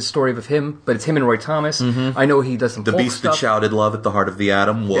 101 is his story of him, but it's him and Roy Thomas. I know he does some The Hulk Beast stuff. That Shouted Love at the Heart of the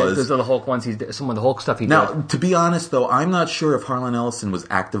Atom was... Yeah, those are the Hulk ones. Some of the Hulk stuff he did. Now, to be honest, though, I'm not sure if Harlan Ellison was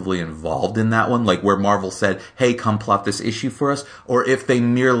actively involved in that one, like where Marvel said, hey, come plot this issue for us, or if they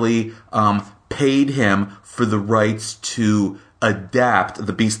merely paid him for the rights to adapt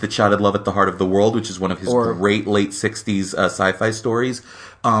The Beast That Shouted Love at the Heart of the World, which is one of his great late 60s sci-fi stories,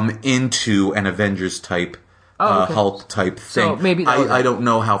 into an Avengers type Hulk type thing. So maybe I don't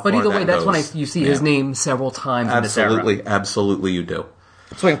know how far that goes. But either way, that's when you see his name several times in this era. Absolutely you do.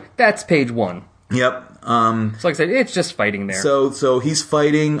 So that's page 1. Yep. So like I said, it's just fighting there. So he's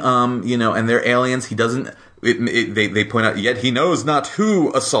fighting, and they're aliens. He doesn't... They point out, yet he knows not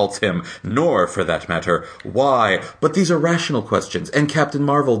who assaults him, nor, for that matter, why. But these are rational questions, and Captain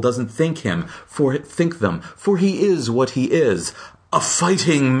Marvel doesn't think them, for he is what he is. A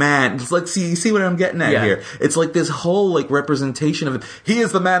fighting man. It's like, you see what I'm getting at here? It's like this whole representation of him. He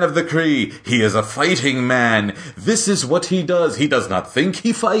is the man of the Kree. He is a fighting man. This is what he does. He does not think,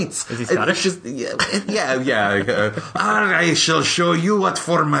 he fights. Is he Scottish? I shall show you what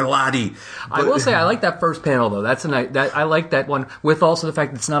for, my laddie. I will say I like that first panel though. I like that one with also the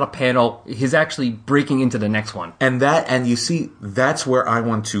fact that it's not a panel. He's actually breaking into the next one. And you see, that's where I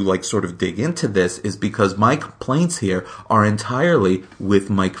want to sort of dig into this, is because my complaints here are entirely with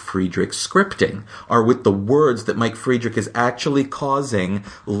Mike Friedrich's scripting, are with the words that Mike Friedrich is actually causing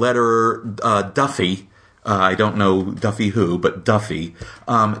letterer Duffy, I don't know Duffy who, but Duffy,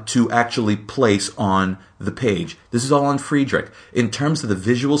 to actually place on the page. This is all on Friedrich. In terms of the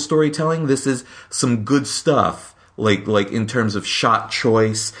visual storytelling, this is some good stuff. Like in terms of shot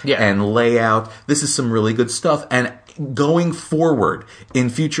choice and layout, this is some really good stuff. And going forward in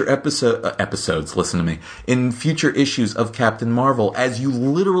future episodes, listen to me, in future issues of Captain Marvel, as you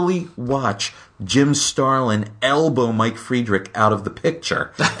literally watch Jim Starlin elbow Mike Friedrich out of the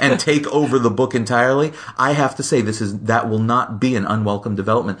picture and take over the book entirely, I have to say that will not be an unwelcome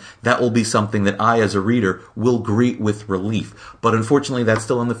development. That will be something that I, as a reader, will greet with relief. But unfortunately, that's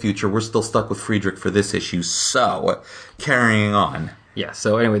still in the future. We're still stuck with Friedrich for this issue. So, carrying on. Yeah,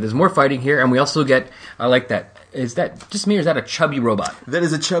 so anyway, there's more fighting here, and we also get, I like that. Is that just me, or is that a chubby robot? That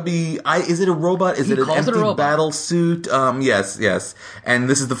is a chubby... is it a robot? Is it an empty battle suit? Yes. And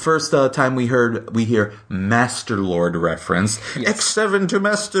this is the first time we hear Master Lord reference. Yes. X7 to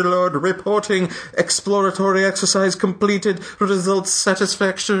Master Lord, reporting exploratory exercise completed, results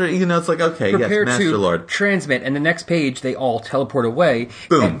satisfactory. It's like, okay, prepare Master to Lord. Transmit, and the next page, they all teleport away.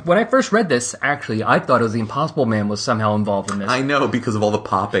 Boom. And when I first read this, actually, I thought it was the Impossible Man was somehow involved in this. I know, because of all the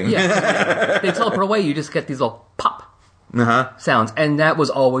popping. Yeah. They teleport away, you just get these little pop sounds, and that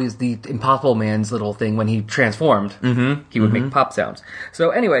was always the Impossible Man's little thing when he transformed. He would make pop sounds. So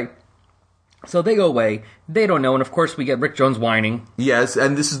anyway, so they go away. They don't know, and of course we get Rick Jones whining. Yes,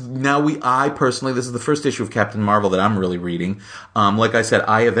 and this is this is the first issue of Captain Marvel that I'm really reading. Like I said,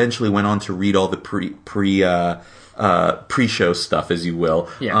 I eventually went on to read all the pre-show stuff, as you will,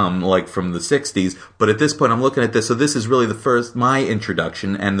 like from the 60s. But at this point, I'm looking at this. So this is really my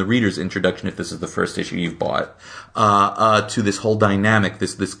introduction and the reader's introduction, if this is the first issue you've bought, to this whole dynamic,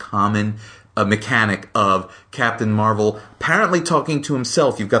 this common mechanic of Captain Marvel apparently talking to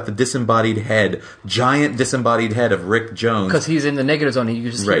himself. You've got the giant disembodied head of Rick Jones. Because he's in the negative zone.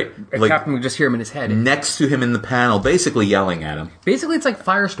 You just hear, Captain would just hear him in his head. Next to him in the panel, basically yelling at him. Basically, it's like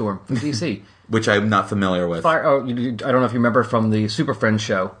Firestorm from DC. which I'm not familiar with. I don't know if you remember from the Super Friends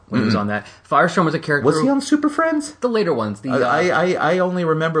show when he was on that. Firestorm was a character. Was he on Super Friends? The later ones. I only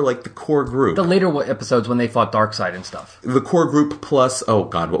remember like the core group. The later episodes when they fought Darkseid and stuff. The core group plus, oh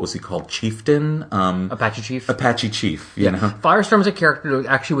god, what was he called? Chieftain? Apache Chief. Apache Chief, you know? Firestorm was a character that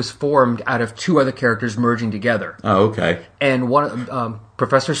actually was formed out of two other characters merging together. Oh, okay. And one,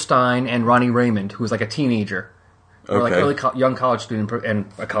 Professor Stein and Ronnie Raymond, who was like a teenager. Or like early young college student and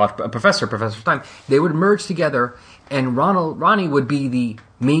a professor, Professor Stein. They would merge together, and Ronnie would be the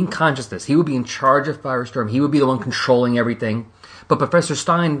main consciousness. He would be in charge of Firestorm. He would be the one controlling everything. But Professor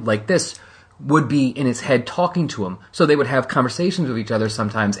Stein, like this, would be in his head talking to him. So they would have conversations with each other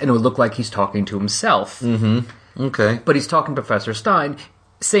sometimes, and it would look like he's talking to himself. Mm-hmm. Okay. But he's talking to Professor Stein.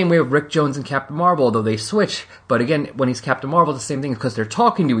 Same way with Rick Jones and Captain Marvel, although they switch. But again, when he's Captain Marvel, the same thing because they're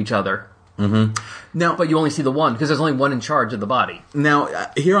talking to each other. Mm-hmm. Now, but you only see the one because there's only one in charge of the body.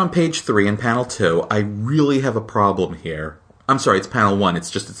 Now, here on page 3 in panel 2, I really have a problem here. I'm sorry, it's panel 1.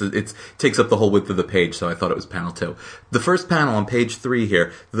 It takes up the whole width of the page, so I thought it was panel 2. The first panel on page 3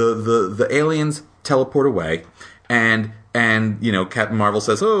 here, the aliens teleport away, and you know, Captain Marvel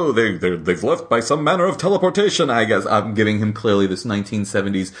says, "Oh, they've left by some manner of teleportation." I guess I'm giving him clearly this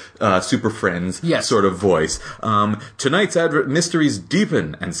 1970s Super Friends sort of voice. Tonight's mysteries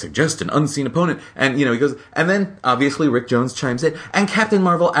deepen and suggest an unseen opponent. And you know, he goes, and then obviously Rick Jones chimes in, and Captain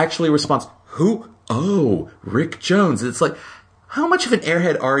Marvel actually responds, "Who? Oh, Rick Jones." It's like, how much of an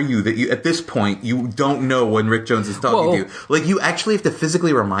airhead are you that you, at this point, you don't know when Rick Jones is talking to you? Like, you actually have to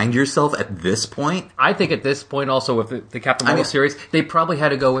physically remind yourself at this point? I think at this point, also, with the Captain Marvel series, they probably had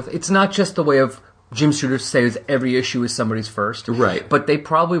to go with, it's not just the way of Jim Shooter says every issue is somebody's first. Right. But they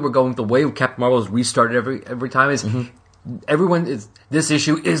probably were going the way Captain Marvel is restarted every time is, everyone is, this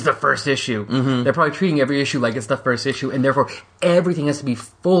issue is the first issue. Mm-hmm. They're probably treating every issue like it's the first issue, and therefore everything has to be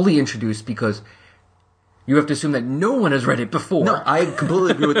fully introduced because you have to assume that no one has read it before. No, I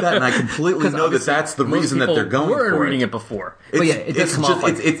completely agree with that, and I completely know that that's the reason that they're going for it. Reading it before. But yeah, it does come off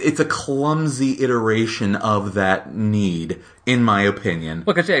like... It's a clumsy iteration of that need, in my opinion.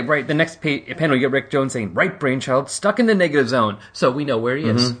 Look, I say, right, the next panel, you get Rick Jones saying, "Right, brainchild, stuck in the negative zone." So we know where he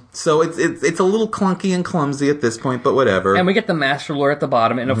is. So it's a little clunky and clumsy at this point, but whatever. And we get the Master Lore at the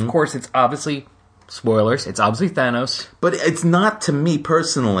bottom, and of course it's obviously... Spoilers, it's obviously Thanos. But it's not to me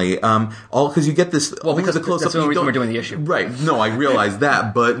personally, all because you get this... Well, because that's the only reason we're doing the issue. Right, no, I realize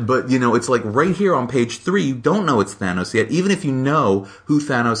that, but you know, it's like right here on page 3, you don't know it's Thanos yet. Even if you know who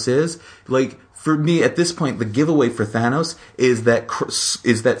Thanos is, like, for me, at this point, the giveaway for Thanos is that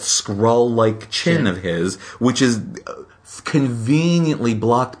Skrull-like chin of his, which is... conveniently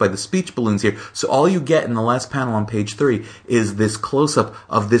blocked by the speech balloons here. So all you get in the last panel on page 3 is this close-up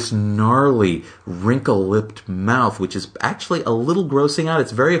of this gnarly, wrinkle-lipped mouth, which is actually a little grossing out.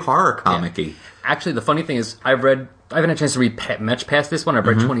 It's very horror comic-y. Yeah. Actually, the funny thing is, I haven't had a chance to read much past this one. I've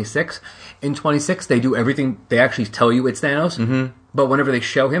read 26. In 26, they do everything. They actually tell you it's Thanos. Mm-hmm. But whenever they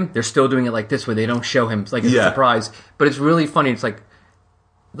show him, they're still doing it like this, where they don't show him. It's like it's a surprise. But it's really funny. It's like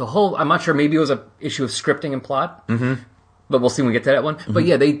the whole... I'm not sure. Maybe it was an issue of scripting and plot. Mm-hmm. But we'll see when we get to that one. Mm-hmm. But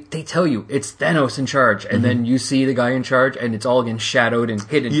yeah, they tell you it's Thanos in charge, and then you see the guy in charge, and it's all again shadowed and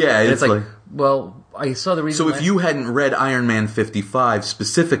hidden. Yeah, and it's like, well, I saw the reason. So if you hadn't read Iron Man 55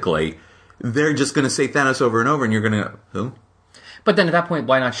 specifically, they're just going to say Thanos over and over, and you're going to who? But then at that point,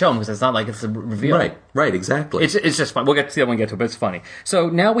 why not show him? Because it's not like it's a reveal. Right, exactly. It's just fun. We'll get to that when we get to it, but it's funny. So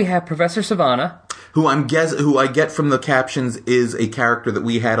now we have Professor Sivana. Who I get from the captions is a character that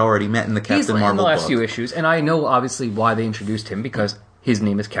we had already met in the Captain Marvel in the last book. few issues, and I know obviously why they introduced him, because his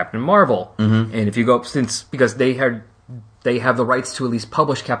name is Captain Marvel. Mm-hmm. And if you go up because they have the rights to at least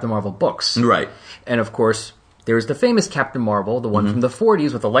publish Captain Marvel books. Right. And of course, there's the famous Captain Marvel, the one from the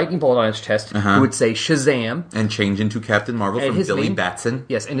 40s with a lightning bolt on his chest, who would say Shazam. And change into Captain Marvel from Billy Batson.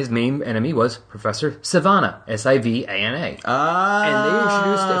 Yes, and his main enemy was Professor Sivana, Sivana.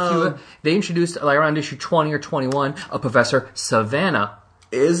 Ah. And they introduced around issue 20 or 21, a Professor Savannah.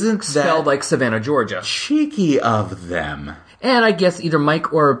 Isn't spelled that like Savannah, Georgia. Cheeky of them. And I guess either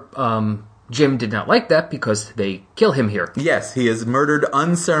Mike or Jim did not like that because they kill him here. Yes, he is murdered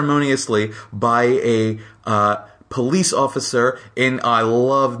unceremoniously by a police officer in, I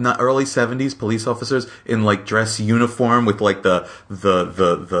love early 70s police officers in like dress uniform with like the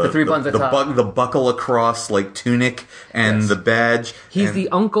 3 buttons at top. The buckle across like tunic and the badge. He's the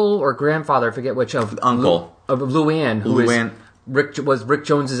uncle or grandfather, I forget which, of Luann, who was Rick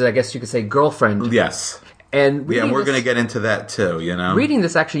Jones's, I guess you could say, girlfriend. Yes. And we're going to get into that too, you know? Reading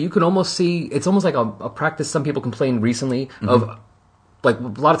this, actually, you can almost see, it's almost like a practice some people complained recently of like a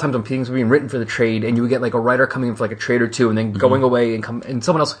lot of times when things were being written for the trade, and you would get like a writer coming in for like a trade or two, and then going away and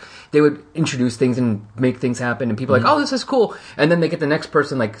someone else, they would introduce things and make things happen, and people are like, oh, this is cool, and then they get the next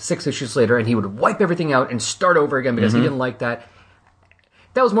person like 6 issues later, and he would wipe everything out and start over again because he didn't like that.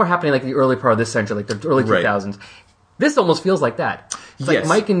 That was more happening like the early part of this century, like the early 2000s. This almost feels like that. It's like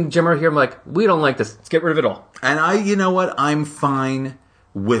Mike and Jim are here. I'm like, we don't like this. Let's get rid of it all. And you know what? I'm fine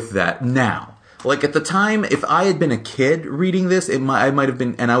with that now. Like, at the time, if I had been a kid reading this, I might have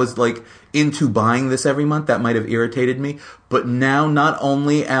been, and I was, like, into buying this every month, that might have irritated me. But now, not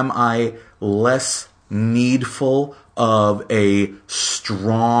only am I less needful of a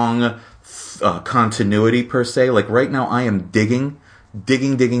strong continuity, per se, like, right now I am digging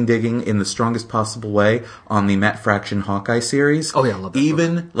in the strongest possible way on the Matt Fraction Hawkeye series. Oh yeah, I love that.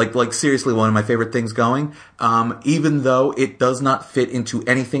 Even like seriously, one of my favorite things going. Even though it does not fit into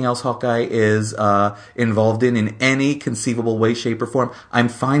anything else Hawkeye is involved in any conceivable way, shape, or form, I'm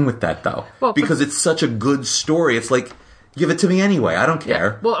fine with that though, because it's such a good story. It's like, give it to me anyway. I don't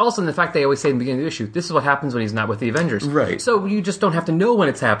care. Yeah. Well, also in the fact they always say in the beginning of the issue, this is what happens when he's not with the Avengers. Right. So you just don't have to know when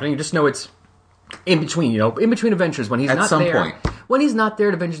it's happening. You just know it's in between, in between Avengers, when he's at not some there. point. When he's not there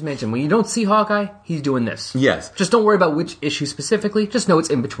at Avengers Mansion, when you don't see Hawkeye, he's doing this. Yes. Just don't worry about which issue specifically. Just know it's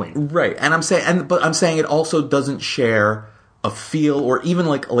in between. Right. And I'm saying it also doesn't share a feel or even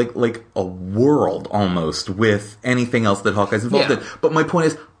like a world almost with anything else that Hawkeye's involved in. But my point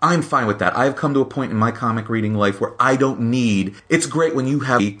is, I'm fine with that. I've come to a point in my comic reading life where I don't need... It's great when you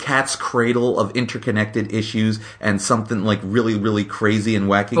have a cat's cradle of interconnected issues and something like really, really crazy and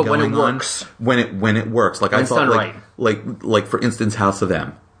wacky but going when it on. Works. When it works. Like, I thought like for instance, House of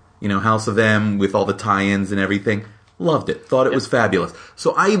M. House of M with all the tie-ins and everything. Loved it. Thought it was fabulous.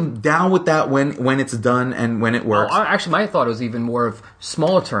 So I'm down with that when it's done and when it works. Well, actually, my thought was even more of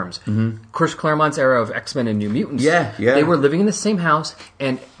smaller terms. Chris Claremont's era of X-Men and New Mutants. Yeah. They were living in the same house,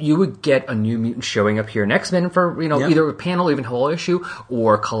 and you would get a New Mutant showing up here in X-Men for either a panel, even whole issue,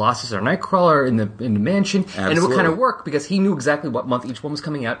 or Colossus or Nightcrawler in the mansion, Absolutely. And it would kind of work because he knew exactly what month each one was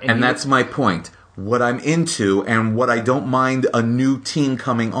coming out. And that's my point. What I'm into and what I don't mind a new team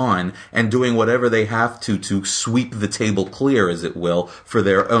coming on and doing whatever they have to sweep the table clear, as it will, for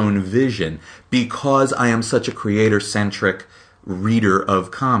their own vision. Because I am such a creator-centric reader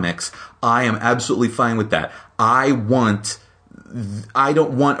of comics, I am absolutely fine with that. I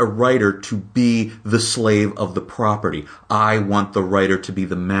don't want a writer to be the slave of the property. I want the writer to be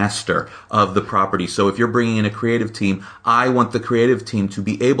the master of the property. So if you're bringing in a creative team, I want the creative team to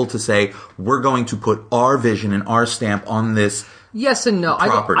be able to say, we're going to put our vision and our stamp on this yes and no.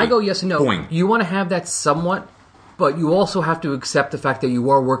 property. I go yes and no. Point. You want to have that somewhat, but you also have to accept the fact that you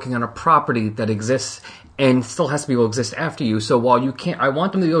are working on a property that exists and still has to be able to exist after you. So while you can't, I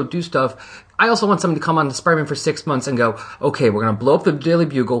want them to be able to do stuff, I also want someone to come on to Spider-Man for 6 months and go, okay, we're going to blow up the Daily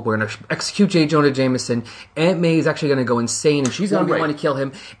Bugle, we're going to execute J. Jonah Jameson, Aunt May is actually going to go insane, and she's going to be wanting to kill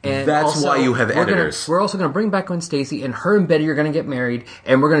him. And that's also, why you have editors. We're also going to bring back Gwen Stacy, and her and Betty are going to get married,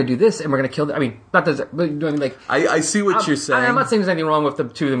 and we're going to do this, and we're going to kill them. I mean, not that, but like... I see what you're saying. I'm not saying there's anything wrong with the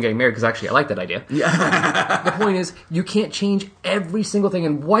two of them getting married, because actually I like that idea. Yeah. The point is, you can't change every single thing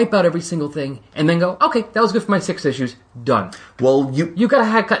and wipe out every single thing, and then go, okay, that was good for my 6 issues, done. Well, you gotta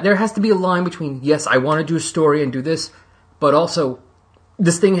have, there has to be a line between, yes, I want to do a story and do this, but also,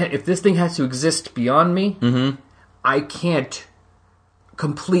 if this thing has to exist beyond me, I can't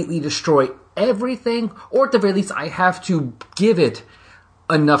completely destroy everything, or at the very least, I have to give it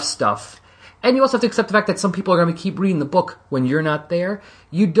enough stuff. And you also have to accept the fact that some people are going to keep reading the book when you're not there.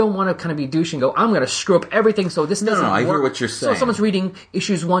 You don't want to kind of be a douche and go, I'm going to screw up everything so this doesn't work. I hear what you're saying. So if someone's reading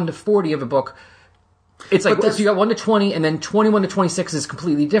issues 1 to 40 of a book, it's like, so you got 1 to 20, and then 21 to 26 is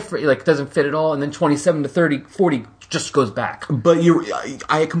completely different, like, doesn't fit at all, and then 27 to 40 just goes back. But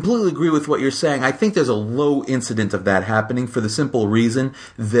I completely agree with what you're saying. I think there's a low incident of that happening for the simple reason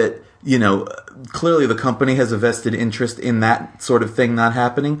that, clearly the company has a vested interest in that sort of thing not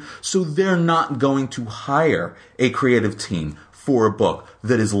happening, so they're not going to hire a creative team for a book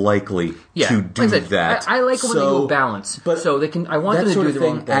that is likely to do that. I like when they do a balance, but so they can. I want them to do the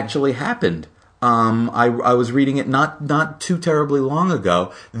wrong thing. That sort of thing actually happened. I was reading it not too terribly long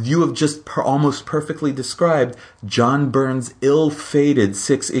ago. You have just almost perfectly described John Byrne's ill-fated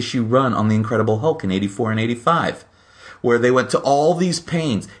 6-issue run on The Incredible Hulk in 84 and 85. Where they went to all these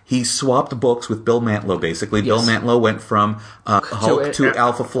pains. He swapped books with Bill Mantlo, basically. Yes. Bill Mantlo went from Hulk to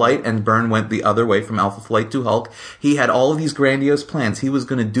Alpha Flight, and Byrne went the other way from Alpha Flight to Hulk. He had all of these grandiose plans. He was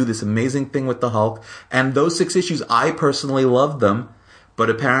going to do this amazing thing with the Hulk. And those 6 issues, I personally loved them. But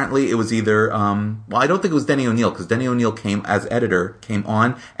apparently it was either, well, I don't think it was Denny O'Neil, because Denny O'Neil came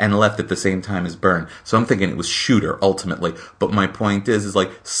on and left at the same time as Byrne. So I'm thinking it was Shooter, ultimately. But my point is like,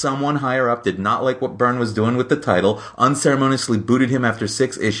 someone higher up did not like what Byrne was doing with the title, unceremoniously booted him after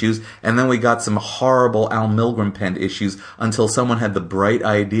 6 issues, and then we got some horrible Al Milgrom penned issues until someone had the bright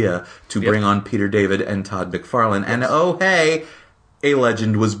idea to bring on Peter David and Todd McFarlane. And oh, hey, a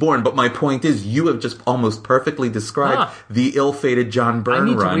legend was born. But my point is, you have just almost perfectly described the ill-fated John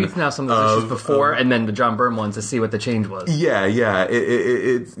Byrne run. I need to read now some of those issues before and then the John Byrne ones to see what the change was. Yeah.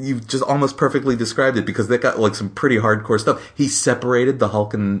 You've just almost perfectly described it, because they got like some pretty hardcore stuff. He separated the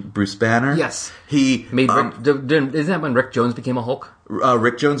Hulk and Bruce Banner. Yes. He made isn't that when Rick Jones became a Hulk?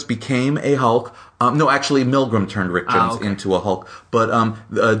 Rick Jones became a Hulk. No, actually, Milgrom turned Rick Jones into a Hulk. But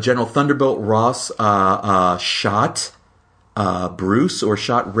General Thunderbolt Ross shot Bruce, or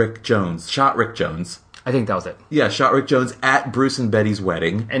shot Rick Jones. Shot Rick Jones. I think that was it. Yeah, shot Rick Jones at Bruce and Betty's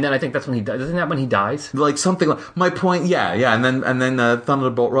wedding. And then I think that's when he dies. Isn't that when he dies? Like something like, my point, yeah. And then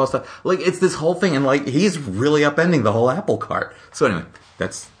Thunderbolt Ross, like, it's this whole thing, and like, he's really upending the whole apple cart. So anyway,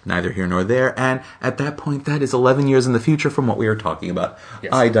 that's neither here nor there. And at that point, that is 11 years in the future from what we were talking about.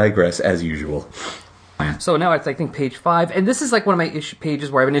 Yes. I digress, as usual. So now it's, I think, page 5. And this is like one of my pages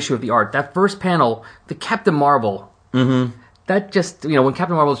where I have an issue of the art. That first panel, the Captain Marvel. Mm-hmm. That just, when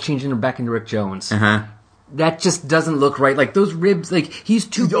Captain Marvel's changing back into Rick Jones, that just doesn't look right. Like, those ribs, like, he's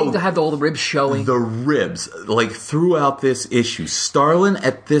too big to have all the ribs showing. The ribs, like, throughout this issue, Starlin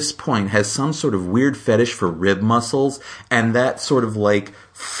at this point has some sort of weird fetish for rib muscles, and that sort of, like,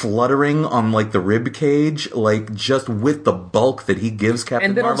 fluttering on, like, the rib cage, like, just with the bulk that he gives Captain Marvel.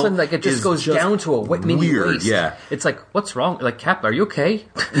 And then all of a sudden, like, it just goes down to a mini weird, waist. Yeah. It's like, what's wrong? Like, Cap, are you okay?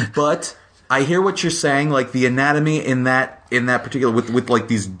 But I hear what you're saying, like, the anatomy in that particular, with like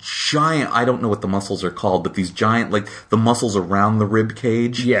these giant, I don't know what the muscles are called, but these giant, like, the muscles around the rib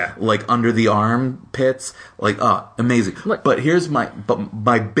cage, like under the armpits, like, amazing. Look, but here's my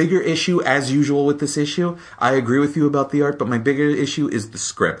bigger issue, as usual with this issue, I agree with you about the art, but my bigger issue is the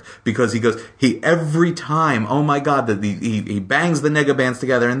script, because he every time, oh my god, he bangs the negabands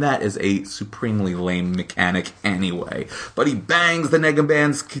together, and that is a supremely lame mechanic anyway, but he bangs the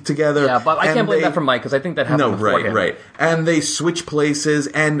negabands together. Yeah, but I can't blame that from Mike, because I think that happened before him. Right. And they switch places,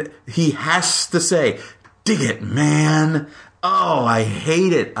 and he has to say, dig it, man. Oh, I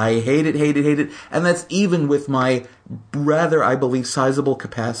hate it. I hate it. And that's even with my rather, I believe, sizable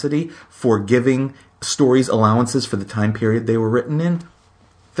capacity for giving stories allowances for the time period they were written in.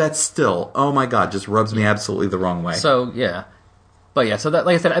 That's still, oh my god, just rubs me absolutely the wrong way. So, yeah. But yeah, so that,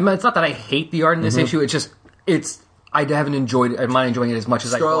 like I said, I mean, it's not that I hate the art in this issue, it's just, I'm not enjoying it as much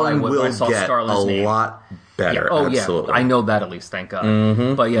as Starlin I thought I would when I saw Starlin's name. A lot better. Yeah. Oh, absolutely. yeah. I know that at least, thank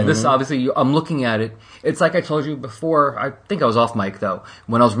God. But yeah, this obviously, I'm looking at it. It's like I told you before, I think I was off mic though,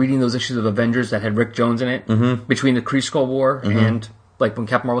 when I was reading those issues of Avengers that had Rick Jones in it, between the Kree Skull War and like when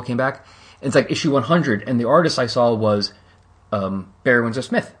Captain Marvel came back. It's like issue 100, and the artist I saw was Barry Windsor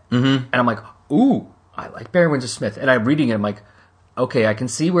Smith. And I'm like, ooh, I like Barry Windsor Smith. And I'm reading it, I'm like, okay, I can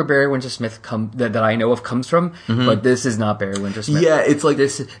see where Barry Windsor Smith that I know of comes from, but this is not Barry Windsor Smith. Yeah, it's like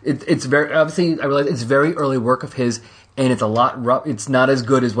this. It's very obviously. I realize it's very early work of his, and it's a lot rough. It's not as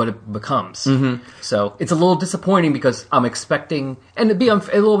good as what it becomes. So it's a little disappointing because I'm expecting, and to be a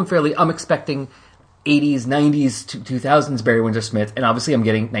little unfairly, I'm expecting 80s, 90s, 2000s Barry Windsor Smith, and obviously I'm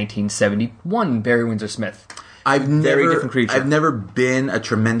getting 1971 Barry Windsor Smith. I've never been a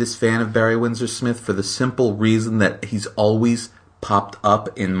tremendous fan of Barry Windsor Smith for the simple reason that he's always popped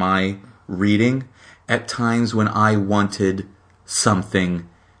up in my reading at times when I wanted something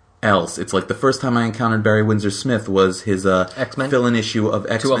else. It's like the first time I encountered Barry Windsor Smith was his X-Men? fill-in issue of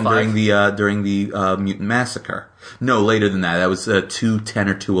X-Men during the Mutant Massacre. No, later than that. That was 210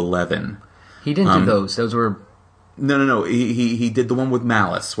 or 211. He didn't do those. Those were... No. He did the one with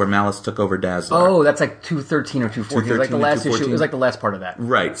Malice, where Malice took over Dazzler. Oh, that's like 213 or 214. It was like the last issue. It was like the last part of that.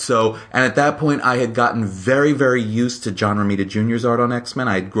 Right. So, and at that point, I had gotten very, very used to John Romita Jr.'s art on X-Men.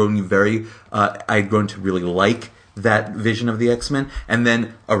 I had grown to really like that vision of the X-Men. And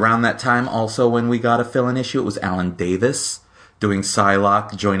then around that time, also when we got a fill-in issue, it was Alan Davis doing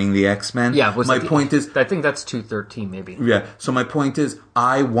Psylocke, joining the X-Men. Yeah, my point is... I think that's 213, maybe. Yeah, so my point is,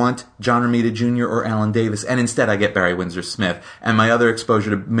 I want John Romita Jr. or Alan Davis, and instead I get Barry Windsor Smith. And my other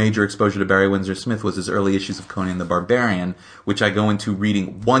major exposure to Barry Windsor Smith was his early issues of Conan the Barbarian, which I go into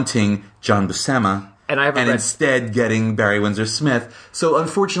reading wanting John Buscema, and instead getting Barry Windsor Smith. So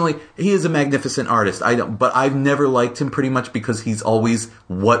unfortunately, he is a magnificent artist. But I've never liked him pretty much because he's always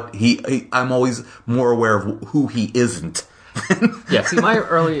I'm always more aware of who he isn't. Yeah, see, my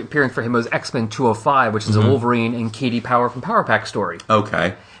early appearance for him was X-Men 205, which is a Wolverine and Katie Power from Power Pack story.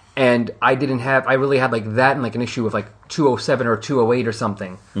 Okay. And I really had like that and like an issue with like 207 or 208 or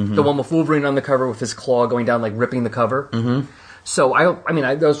something. The one with Wolverine on the cover with his claw going down, like ripping the cover. So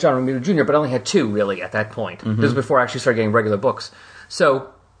that was John Romita Jr., but I only had 2 really at that point. This was before I actually started getting regular books.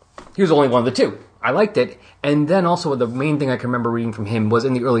 So he was only one of the 2. I liked it. And then also the main thing I can remember reading from him was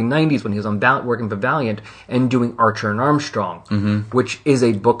in the early 90s when he was on working for Valiant and doing Archer and Armstrong, which is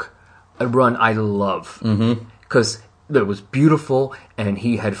a run I love. Because it was beautiful and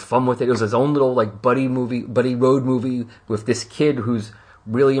he had fun with it. It was his own little like buddy road movie with this kid who's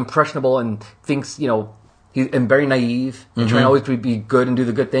really impressionable and thinks, he's very naive and trying to always be good and do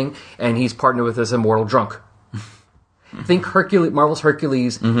the good thing. And he's partnered with this immortal drunk. Think Marvel's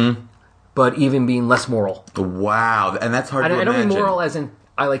Hercules, but even being less moral. Wow, and that's hard to imagine. I don't mean moral as in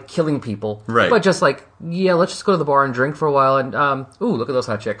I like killing people, right? But just like, let's just go to the bar and drink for a while and look at those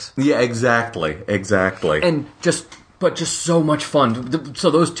hot chicks. Yeah, exactly. And just so much fun. So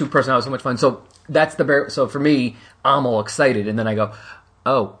those 2 personalities so much fun. So that's so for me, I'm all excited, and then I go,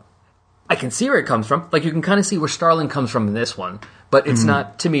 oh, I can see where it comes from. Like you can kind of see where Starlin comes from in this one, but it's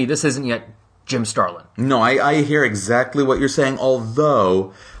not, to me, this isn't yet Jim Starlin. No, I hear exactly what you're saying,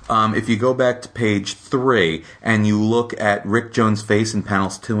 although if you go back to page 3 and you look at Rick Jones' face in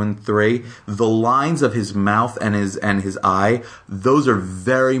panels 2 and 3, the lines of his mouth and his eye, those are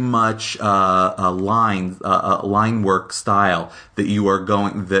very much line work style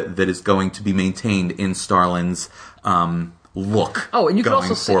that that is going to be maintained in Starlin's look. Oh, and you can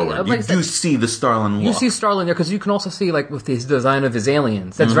also forward. see, you do see the Starlin look. You see Starlin there because you can also see like with his design of his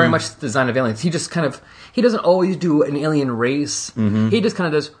aliens. That's very much the design of aliens. He just he doesn't always do an alien race. He just kind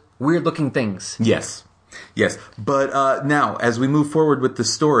of does weird looking things. Yes. But now, as we move forward with the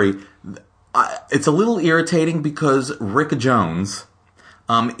story, it's a little irritating because Rick Jones,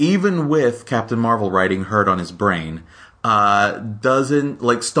 even with Captain Marvel writing hurt on his brain,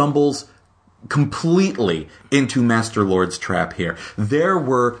 stumbles completely into Master Lord's trap here. There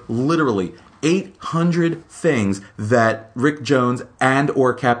were literally 800 things that Rick Jones and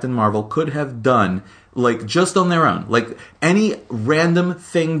or Captain Marvel could have done, like, just on their own. Like, any random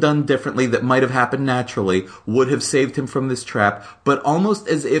thing done differently that might have happened naturally would have saved him from this trap, but almost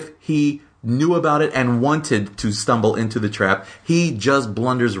as if he knew about it and wanted to stumble into the trap, he just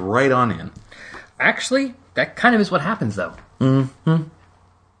blunders right on in. Actually, that kind of is what happens, though.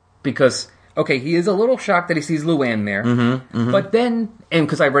 Because okay, he is a little shocked that he sees Luann there. But then, and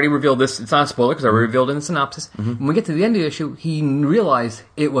because I already revealed this, it's not a spoiler because I already revealed it in the synopsis, when we get to the end of the issue, he realized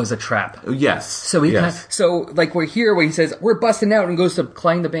it was a trap. Yes. So he like we're here where he says, we're busting out and goes to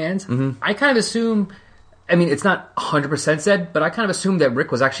clang the bands. I kind of assume, I mean, it's not 100% said, but I kind of assumed that Rick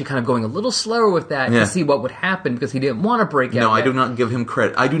was actually kind of going a little slower with that to see what would happen because he didn't want to break out. No, I do not give him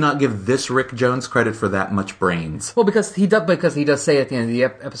credit. I do not give this Rick Jones credit for that much brains. Well, because he does say at the end of the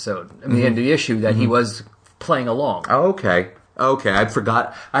episode, at the end of the issue, that he was playing along. Oh, okay.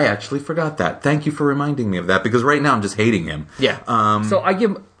 I actually forgot that. Thank you for reminding me of that because right now I'm just hating him. Yeah. So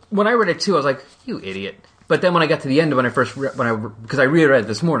when I read it too, I was like, you idiot. But then when I got to the end, because I reread it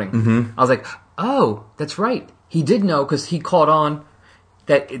this morning, I was like, oh, that's right. He did know because he caught on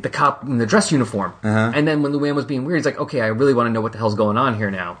that the cop in the dress uniform. And then when Luann was being weird, he's like, okay, I really want to know what the hell's going on here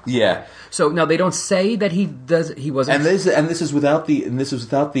now. Yeah. So now they don't say that he wasn't. And this is without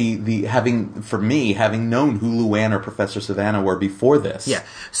the having known who Luann or Professor Savannah were before this. Yeah.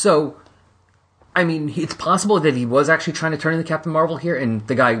 So, I mean, it's possible that he was actually trying to turn into Captain Marvel here, and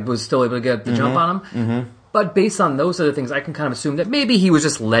the guy was still able to get the jump on him. But based on those other things, I can kind of assume that maybe he was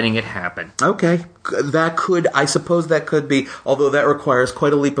just letting it happen. Okay. I suppose that could be, although that requires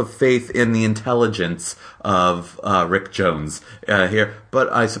quite a leap of faith in the intelligence of Rick Jones here. But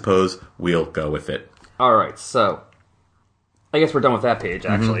I suppose we'll go with it. All right, so I guess we're done with that page,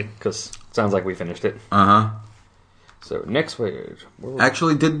 actually, because it sounds like we finished it. So next page.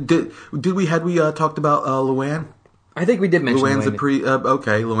 Actually, had we talked about Luann? I think we did mention Luann's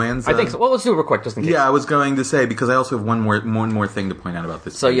Luann's. I think so. Well, let's do it real quick, just in case. Yeah, I was going to say because I also have one more thing to point out about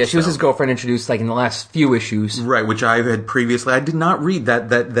this. So yeah, she was his girlfriend introduced like in the last few issues, right? Which I had previously. I did not read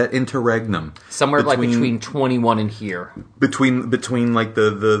that interregnum somewhere between 21 and here. Between like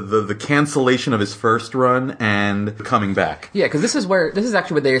the cancellation of his first run and coming back. Yeah, because this is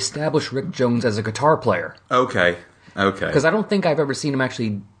actually where they established Rick Jones as a guitar player. Okay. Because I don't think I've ever seen him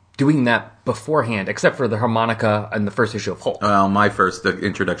actually doing that beforehand, except for the harmonica in the first issue of Hulk. Well, my first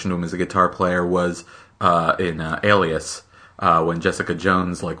introduction to him as a guitar player was in Alias, when Jessica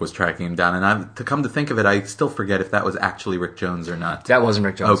Jones was tracking him down. And to come to think of it, I still forget if that was actually Rick Jones or not. That wasn't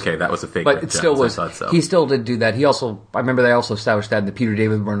Rick Jones. Okay, that was a fake but Rick it Jones. still was. I thought so. He still did do that. I remember they also established that in the Peter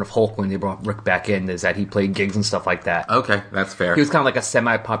David run of Hulk when they brought Rick back in, is that he played gigs and stuff like that. Okay, that's fair. He was kind of like a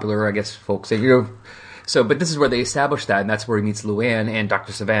semi-popular, I guess, folk singer. So, but this is where they established that, and that's where he meets Luann and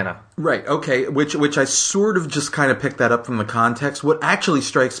Dr. Savannah. Right, okay, which I sort of just kind of picked that up from the context. What actually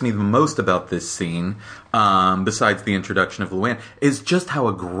strikes me the most about this scene, besides the introduction of Luann, is just how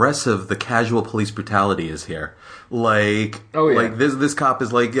aggressive the casual police brutality is here. This cop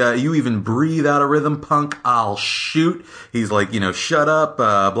is like, you even breathe out of rhythm, punk, I'll shoot. He's like, shut up,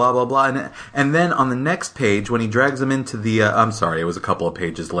 blah, blah, blah. And then on the next page, when he drags him into the, I'm sorry, it was a couple of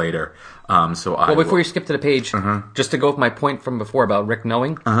pages later. Before you skip to the page, just to go with my point from before about Rick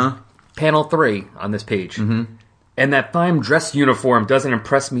knowing, panel 3 on this page, and that fine dress uniform doesn't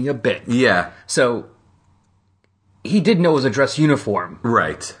impress me a bit. Yeah. So, he did know it was a dress uniform.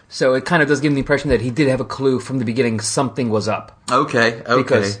 Right. So it kind of does give him the impression that he did have a clue from the beginning something was up. Okay.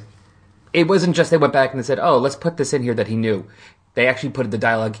 Because it wasn't just they went back and they said, oh, let's put this in here that he knew. They actually put the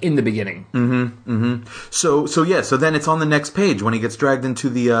dialogue in the beginning. So then it's on the next page when he gets dragged into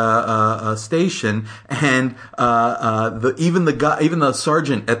the station, and even the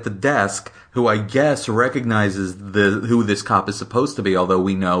sergeant at the desk, who I guess recognizes who this cop is supposed to be, although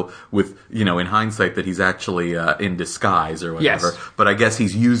we know in hindsight that he's actually in disguise or whatever. Yes. But I guess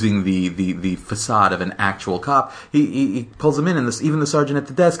he's using the facade of an actual cop. He pulls him in, and even the sergeant at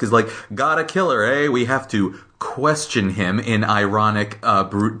the desk is like, "Got a killer, eh? We have to question him," in ironic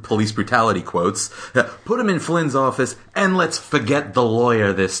police brutality quotes. "Put him in Flynn's office, and let's forget the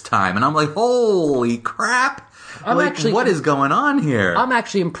lawyer this time." And I'm like, holy crap! What is going on here? I'm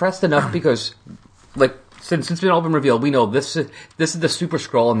actually impressed enough because, since it's all been revealed, we know this is the Super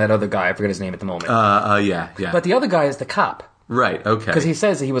Skrull and that other guy. I forget his name at the moment. Yeah. But the other guy is the cop. Right, okay. Because he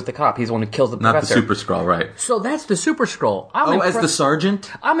says that he was the cop. He's the one who kills the Not professor. the Super Skrull, right. So that's the Super Skrull. As the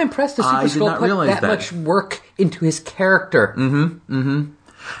sergeant? I'm impressed the Super Skrull put that much work into his character.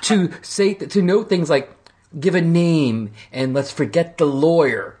 To note things like, give a name, and let's forget the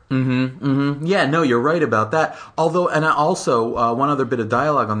lawyer. Yeah, no, you're right about that. Although, and also, one other bit of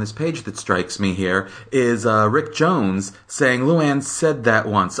dialogue on this page that strikes me here is Rick Jones saying, "Luann said that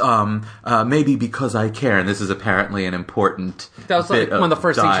once, maybe because I care," and this is apparently an important That was like one of the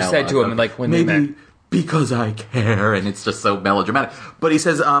first things she said to him, when they met. Because I care, and it's just so melodramatic. But he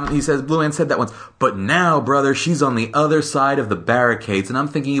says, Luann said that once, but now, brother, she's on the other side of the barricades. And I'm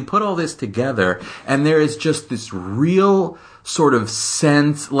thinking, you put all this together, and there is just this real sort of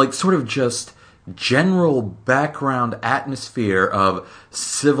sense, sort of just general background atmosphere of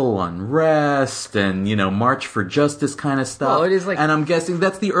civil unrest and, March for Justice kind of stuff. Well, it is and I'm guessing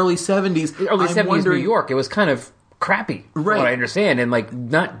that's the early 70s. The early 70s New York. It was kind of crappy, right? What I understand, and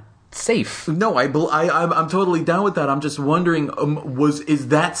not safe. No, I'm totally down with that. I'm just wondering, is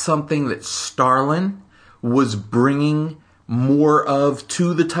that something that Starlin was bringing more of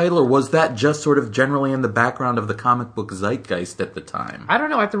to the title, or was that just sort of generally in the background of the comic book zeitgeist at the time? I don't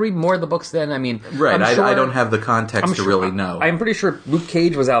know. I have to read more of the books then. I mean, right. I don't have the context to really know. I'm pretty sure Luke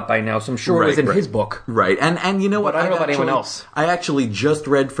Cage was out by now, so I'm sure it was in his book. Right. And you know what? But I don't know about anyone else. I actually just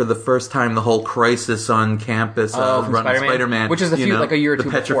read for the first time the whole Crisis on Campus from Spider-Man. Which is a year or two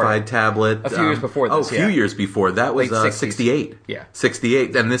before. The Petrified Tablet. A few years before this, a few years before. That was 68. Yeah.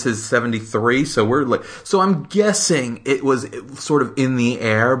 68. And this is 73, so so I'm guessing it was sort of in the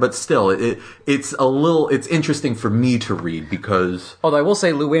air, but still, it's interesting for me to read because... Although I will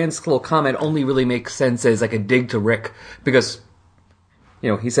say Luann's little comment only really makes sense as like a dig to Rick, because,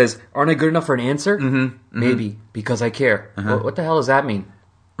 he says, aren't I good enough for an answer? Maybe, because I care. Well, what the hell does that mean?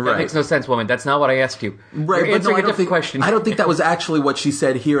 That makes no sense, woman. That's not what I asked you. Right, You're answering a different question. I don't think that was actually what she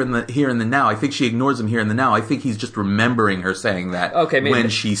said here in the now. I think she ignores him here in the now. I think he's just remembering her saying that when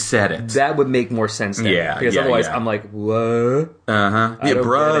she said it. That would make more sense then. Yeah, because otherwise I'm like, what? Yeah,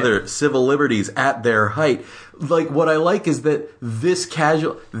 brother, civil liberties at their height. What I like is that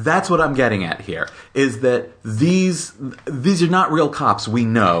that's what I'm getting at here, is that these are not real cops, we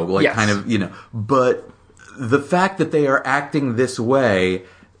know, but the fact that they are acting this way,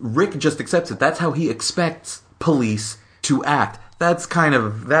 Rick just accepts it. That's how he expects police to act. That's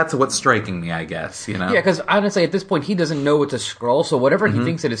what's striking me, I guess, Yeah, because honestly, at this point, he doesn't know it's a Skrull, so whatever he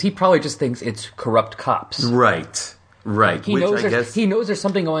thinks it is, he probably just thinks it's corrupt cops. Right. He knows there's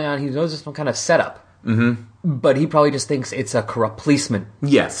something going on. He knows there's some kind of setup. But he probably just thinks it's a corrupt policeman.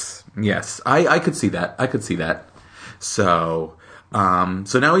 Yes. I could see that. So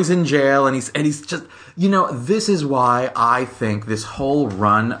now he's in jail, and he's just, This is why I think this whole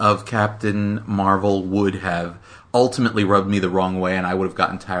run of Captain Marvel would have ultimately rubbed me the wrong way, and I would have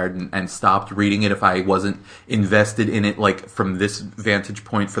gotten tired and stopped reading it if I wasn't invested in it, like, from this vantage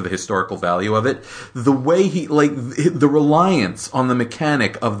point for the historical value of it. The way the reliance on the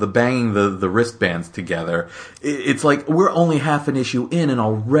mechanic of the banging the wristbands together, it's like, we're only half an issue in, and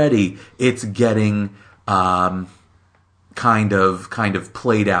already it's getting, kind of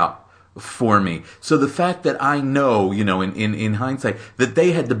played out for me. So the fact that I know, in hindsight, that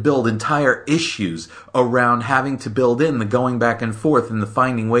they had to build entire issues around having to build in the going back and forth and the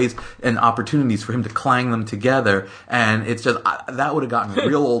finding ways and opportunities for him to clang them together, and it's just, that would have gotten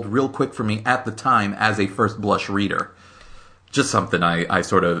real old real quick for me at the time as a first blush reader. Just something I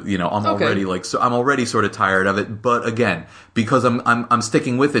sort of, I'm already sort of tired of it. But again, because I'm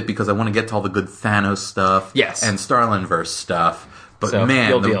sticking with it because I want to get to all the good Thanos stuff, yes, and Starlinverse stuff. But so,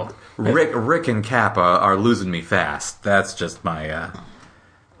 man, Rick and Kappa are losing me fast. That's just my,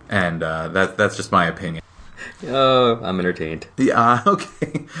 that's just my opinion. I'm entertained. Yeah,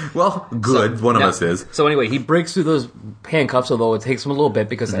 okay. Well, good. So, one of us is. So anyway, he breaks through those handcuffs, although it takes him a little bit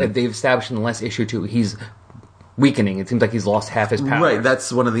because they've established in the last issue too, he's weakening. It seems like he's lost half his power. Right,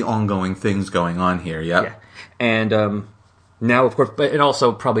 that's one of the ongoing things going on here, yep. Yeah. And now, of course, and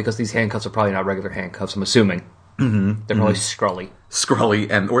also probably because these handcuffs are probably not regular handcuffs, I'm assuming. Mm-hmm. They're probably Skrully. Skrully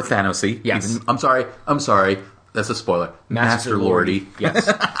or Thanosy. Yes. I'm sorry. That's a spoiler. Master Lordy. Yes.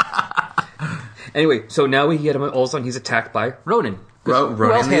 Anyway, so now we get him. All of a sudden, he's attacked by Ronan.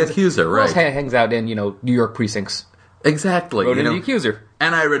 Ronan the Accuser, right? Who else hangs out in New York precincts? Exactly. Ronan the Accuser.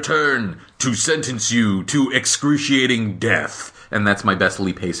 And I return to sentence you to excruciating death. And that's my best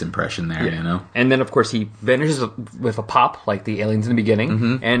Lee Pace impression there, And then, of course, he vanishes with a pop, like the aliens in the beginning.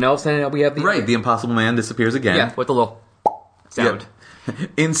 Mm-hmm. And all of a sudden, we have the Impossible Man disappears again. Yeah, with a little sound.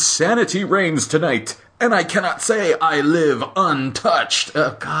 Yep. Insanity reigns tonight, and I cannot say I live untouched.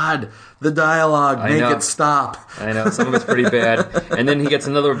 Oh, God. The dialogue, make it stop. I know, some of it's pretty bad. And then he gets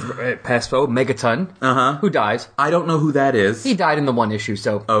another past foe, Megaton, who dies. I don't know who that is. He died in the one issue,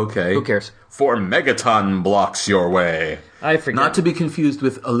 so okay. Who cares? For Megaton blocks your way. I forget. Not to be confused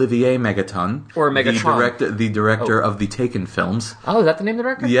with Olivier Megaton. Or Megatron. The director of the Taken films. Oh, is that the name of the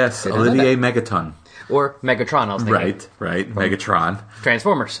director? Yes, Olivier Megaton. Or Megatron, I was thinking. Right. Megatron.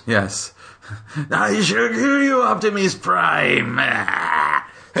 Transformers. Yes. I should hear you, Optimus Prime.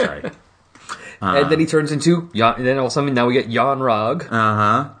 Sorry. And then he turns into, and then all of a sudden now we get Jan Rog.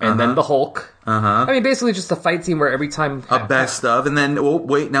 And then the Hulk. I mean, basically just a fight scene where every time... A best of, and then,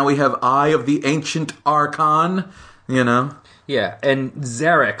 now we have Eye of the Ancient Archon, Yeah, and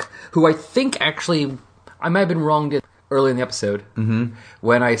Zarek, who I think actually, I might have been wrong early in the episode,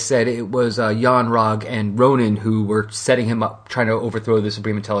 when I said it was Jan Rog and Ronan who were setting him up, trying to overthrow the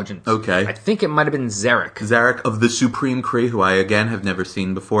Supreme Intelligence. Okay. I think it might have been Zarek. Zarek of the Supreme Kree, who I, again, have never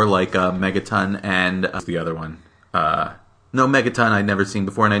seen before, like Megaton and the other one. No, Megaton I'd never seen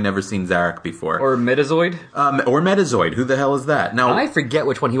before, and I'd never seen Zarek before. Or Metazoid? Or Metazoid. Who the hell is that? No, I forget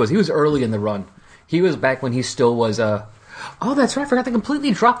which one he was. He was early in the run. He was back when he still was... Oh, that's right. I forgot to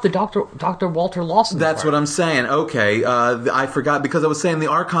completely drop the Dr. Walter Lawson. That's what I'm saying. Okay. I forgot because I was saying the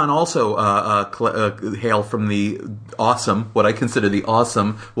Archon also hail from the awesome, what I consider the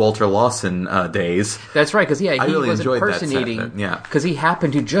awesome Walter Lawson days. That's right, because he really was enjoyed impersonating. That yeah. Because he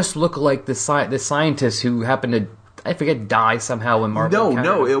happened to just look like the scientist who happened to, I forget, die somehow when Marvel.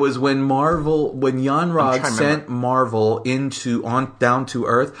 No, it was when Jan Rog sent Marvel down to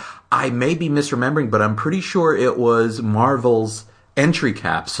Earth. I may be misremembering, but I'm pretty sure it was Marvel's entry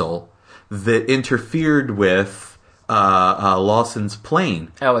capsule that interfered with Lawson's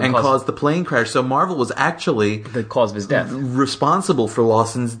plane and caused the plane crash. So Marvel was actually the cause of his death, responsible for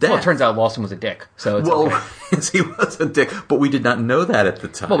Lawson's death. Well, it turns out Lawson was a dick. So it's okay. Yes, he was a dick, but we did not know that at the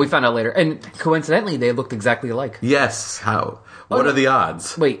time. Well, we found out later, and coincidentally, they looked exactly alike. Yes. How? What are the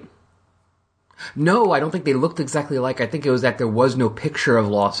odds? Wait. No, I don't think they looked exactly alike. I think it was that there was no picture of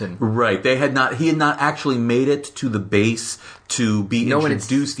Lawson. Right. He had not actually made it to the base to be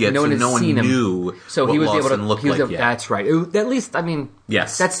introduced yet, so no one knew so what he was Lawson able to looked like yet. That's right. At least, I mean,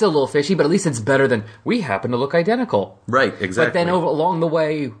 yes, that's still a little fishy, but at least it's better than we happen to look identical. Right, exactly. But then along the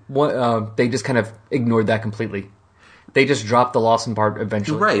way, they just kind of ignored that completely. They just dropped the Lawson part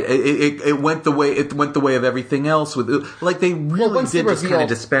eventually. Right. It went the way of everything else with they really did just kind of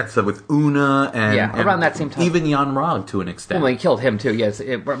dispense it with Una and around that same time. Even Jan Rog to an extent. Well, they killed him too. Yes,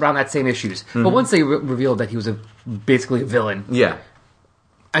 around that same issues. Mm-hmm. But once they revealed that he was basically a villain,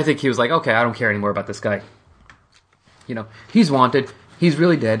 I think he was like, okay, I don't care anymore about this guy. He's wanted. He's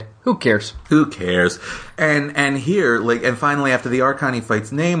really dead. Who cares? Who cares? And here, like, and finally after the Archon, he fights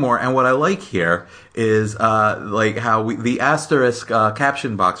Namor. And what I like here is, like, how the asterisk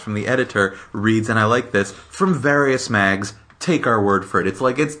caption box from the editor reads, and I like this, from various mags. Take our word for it. It's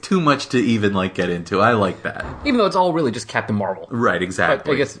like, it's too much to even, like, get into. I like that. Even though it's all really just Captain Marvel. Right,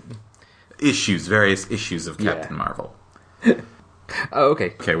 exactly. But I guess... Various issues of Captain Marvel. Oh,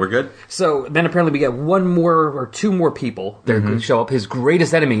 okay. Okay, we're good? So, then apparently we get one more, or two more people that show up, his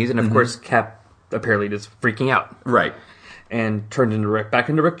greatest enemies, and of course, Cap apparently is freaking out. Right. And turns back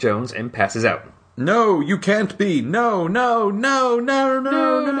into Rick Jones and passes out. No, you can't be. No.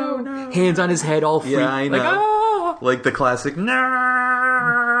 Hands on his head, all freaked. Yeah, I know. Like, ah! Like the classic, no.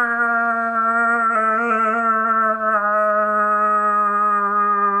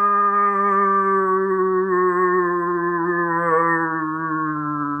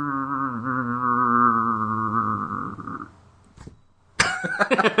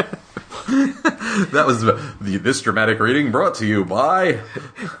 That was this dramatic reading brought to you by...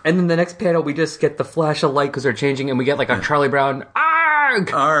 And then the next panel, we just get the flash of light because they're changing, and we get like a Charlie Brown,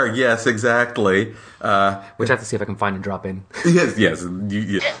 ARG! ARG, yes, exactly. Which I have to see if I can find and drop in. Yes.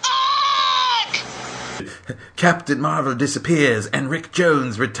 Captain Marvel disappears and Rick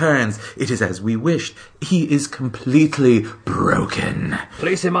Jones returns. It is as we wished. He is completely broken.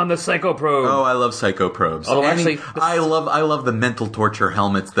 Place him on the Psychoprobe. Oh, I love Psychoprobes. Although actually, I love the mental torture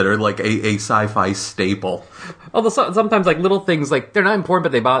helmets that are like a sci-fi staple. Although sometimes like little things like they're not important,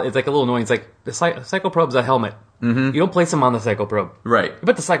 but they bother. It's like a little annoying. It's like the Psychoprobe's a helmet. Mm-hmm. You don't place him on the Psychoprobe. Right. You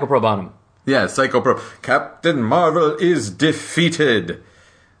put the Psychoprobe on him. Yeah, Psychoprobe. Captain Marvel is defeated.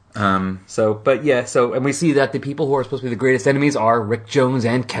 And we see that the people who are supposed to be the greatest enemies are Rick Jones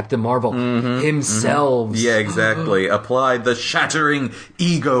and Captain Marvel himself. Yeah, exactly. Applied the shattering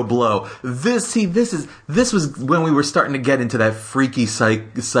ego blow. This was when we were starting to get into that freaky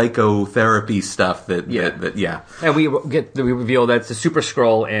psychotherapy stuff. And we reveal that it's a Super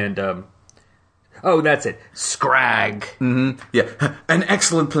Skrull and. That's it. Scrag. Mm-hmm. Yeah. An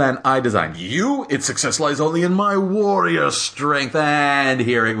excellent plan I designed. Its success lies only in my warrior strength. And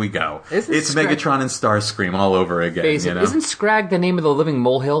here we go. It's Megatron and Starscream all over again. You know? Isn't Scrag the name of the living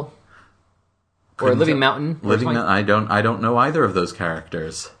molehill? Or a living mountain? I don't know either of those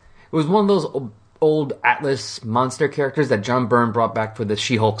characters. It was one of those old Atlas monster characters that John Byrne brought back for the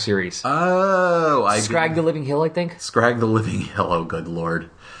She-Hulk series. Oh, Scrag the Living Hill, I think? Scrag the Living Hill, oh good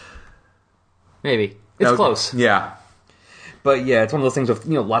lord. Maybe. It's close. Yeah. But yeah, it's one of those things with,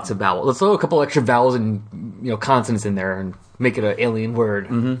 lots of vowels. Let's throw a couple extra vowels and, consonants in there and make it an alien word.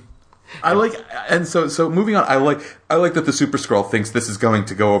 Mm-hmm. So moving on, I like that the Super Skrull thinks this is going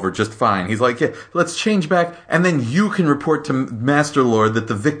to go over just fine. He's like, yeah, let's change back, and then you can report to Master Lord that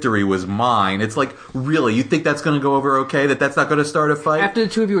the victory was mine. It's like, really? You think that's going to go over okay? That's not going to start a fight? After the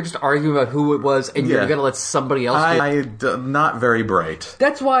two of you were just arguing about who it was, and you're going to let somebody else not very bright.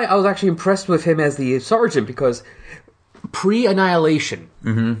 That's why I was actually impressed with him as the sergeant, because pre-Annihilation,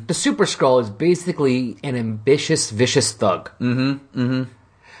 the Super Skrull is basically an ambitious, vicious thug.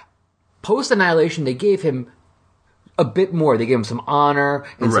 Post-Annihilation, they gave him a bit more. They gave him some honor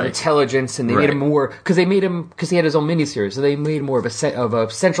and some intelligence, and they made him more because he had his own miniseries, so they made him more of a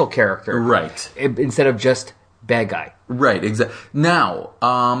central character, right? Instead of just bad guy, right? Exactly. Now,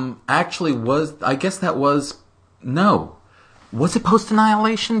 actually, was it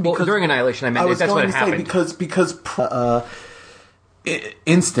post-Annihilation? Because during Annihilation, that's what happened. Because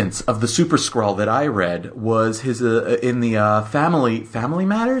instance of the Super Skrull that I read was his in the Family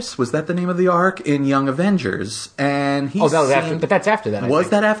Matters. Was that the name of the arc in Young Avengers? And that was after. But that's after that. Was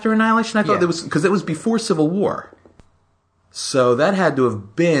that after Annihilation? I thought it was because it was before Civil War. So that had to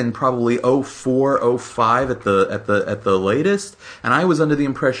have been probably 04, 05 at the latest. And I was under the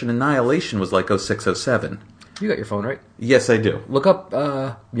impression Annihilation was like 06, 07. You got your phone, right? Yes, I do. Look up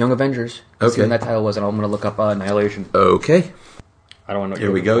Young Avengers. Okay. See when that title was, and I'm going to look up Annihilation. Okay. I don't want to know.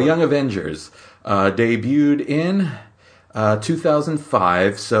 Here we go. Young Avengers debuted in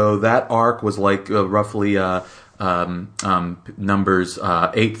 2005. So that arc was like roughly numbers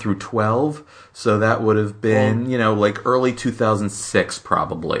 8 through 12. So that would have been, like early 2006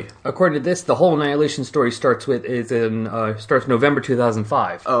 probably. According to this, the whole Annihilation story starts November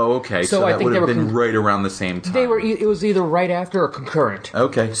 2005. Oh, okay. So that would have been right around the same time. It was either right after or concurrent.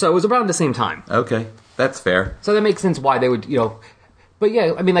 Okay. So it was around the same time. Okay. That's fair. So that makes sense why they would, But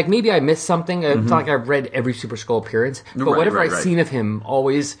yeah, I mean, like, maybe I missed something. It's not like I've read every Super Skrull appearance. But whatever I've seen of him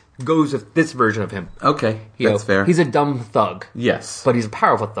always goes with this version of him. Okay, that's fair. He's a dumb thug. Yes. But he's a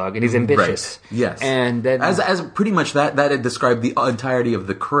powerful thug, and he's ambitious. Right. Yes. And then... As pretty much that had described the entirety of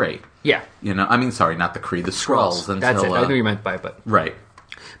the Kree. Yeah. You know, I mean, sorry, not the Kree, the Skrulls. Until, That's it. I knew what you meant by it, but... Right.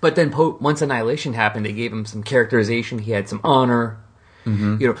 But then once Annihilation happened, they gave him some characterization. He had some honor.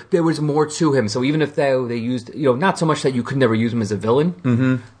 You know, there was more to him. So even if they used, you know, not so much that you could never use him as a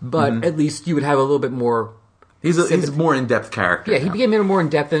villain, but at least you would have a little bit more... He's a more in-depth character. Yeah, he became more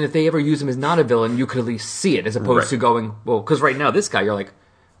in-depth, and if they ever use him as not a villain, you could at least see it, as opposed to going, well, because right now, this guy, you're like,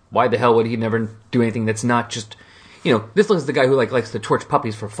 why the hell would he never do anything that's not just... You know, this looks like the guy who likes to torch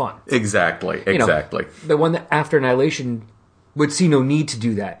puppies for fun. Exactly. You know, the one that after Annihilation would see no need to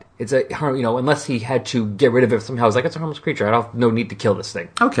do that. It's unless he had to get rid of it somehow. It's like, it's a harmless creature. I have no need to kill this thing.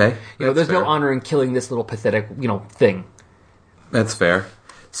 Okay. You know, there's no honor in killing this little pathetic, thing. That's fair.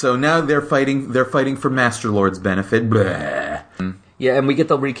 So now they're fighting for Master Lord's benefit. Blah. Yeah, and we get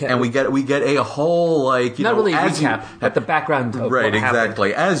the recap. And we get a whole, like, not really a recap, but the background of right, what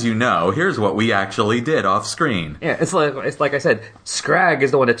exactly. happened. As you know, here's what we actually did off screen. Yeah, it's like I said, Scrag is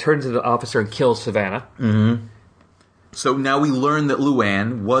the one that turns into the officer and kills Savannah. Mm-hmm. So now we learn that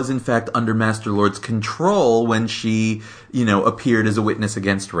Luann was in fact under Master Lord's control when she, appeared as a witness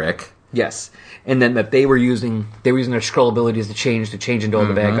against Rick. Yes, and then that they were using their Skrull abilities to change into all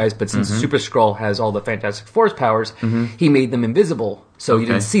the bad guys. But since Super Skrull has all the Fantastic Four's powers, he made them invisible, so you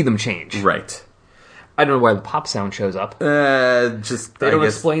didn't see them change. Right. I don't know why the pop sound shows up. They don't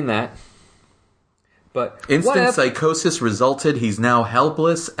explain that. But instant psychosis resulted. He's now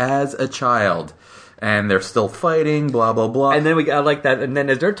helpless as a child. And they're still fighting, blah, blah, blah. And then I like that. And then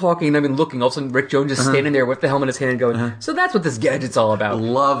as they're talking, looking, all of a sudden Rick Jones is standing there with the helmet in his hand going, so that's what this gadget's all about.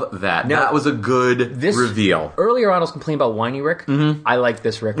 Love that. Now, that was a good reveal. Earlier on, I was complaining about whiny Rick. I like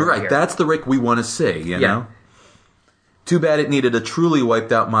this Rick right here. That's the Rick we want to see, you know? Too bad it needed a truly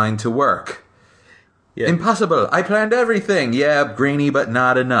wiped out mind to work. Yeah. Impossible. I planned everything. Yeah, grainy, but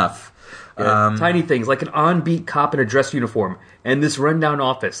not enough. Yeah. Tiny things, like an on-beat cop in a dress uniform, and this rundown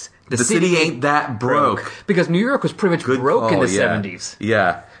office. The city ain't that broke. Because New York was pretty much broke in the 70s.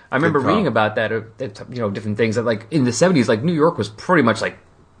 Yeah. I remember reading about that, different things. That, like, in the 70s, like, New York was pretty much, like,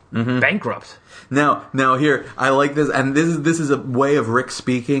 bankrupt. Now here, I like this, and this is a way of Rick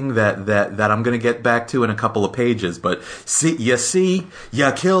speaking that I'm going to get back to in a couple of pages, but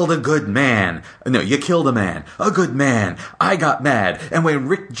you killed a good man. No, you killed a man. A good man. I got mad. And when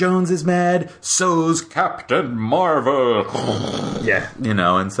Rick Jones is mad, so's Captain Marvel. Yeah.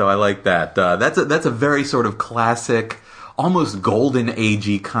 And so I like that. That's a very sort of classic, almost golden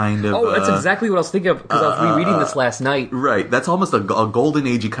agey kind of... Oh, that's exactly what I was thinking of, because I was rereading this last night. Right, that's almost a golden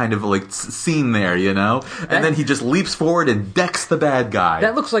agey kind of like scene there, And then he just leaps forward and decks the bad guy.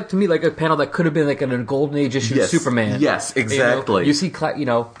 That looks like to me like a panel that could have been like in a golden age issue of Superman. Yes, exactly. You see,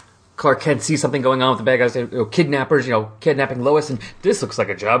 Clark Kent sees something going on with the bad guys, kidnappers, kidnapping Lois, and this looks like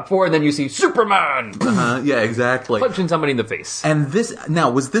a job for her, and then you see Superman! Yeah, exactly. Punching somebody in the face. And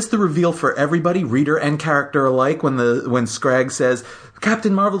was this the reveal for everybody, reader and character alike, when Scrag says,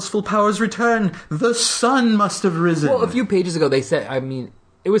 Captain Marvel's full powers return, the sun must have risen? Well, a few pages ago they said,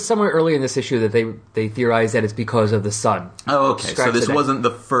 it was somewhere early in this issue that they theorized that it's because of the sun. Oh, okay. So this wasn't the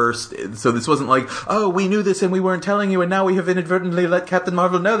first... So this wasn't like, oh, we knew this and we weren't telling you, and now we have inadvertently let Captain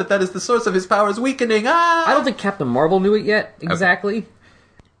Marvel know that is the source of his powers weakening. Ah! I don't think Captain Marvel knew it yet, exactly. Okay.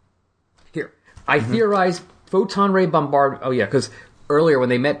 Here. I theorized photon ray bombardment... Oh, yeah, because earlier when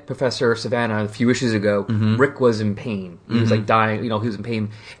they met Professor Savannah a few issues ago, Rick was in pain. He was, like, dying. He was in pain.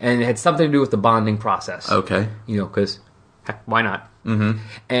 And it had something to do with the bonding process. Okay. Because... why not?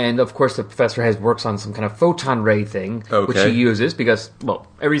 And of course, the professor works on some kind of photon ray thing, which he uses because,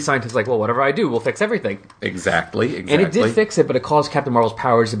 every scientist is like, whatever I do will fix everything. Exactly. And it did fix it, but it caused Captain Marvel's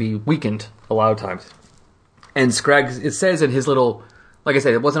powers to be weakened a lot of times. And Scrag, it says in his little, like I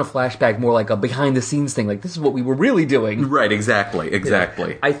said, it wasn't a flashback, more like a behind-the-scenes thing. Like, this is what we were really doing. Right, exactly.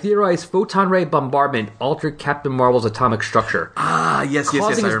 I theorized photon ray bombardment altered Captain Marvel's atomic structure. Ah, yes, I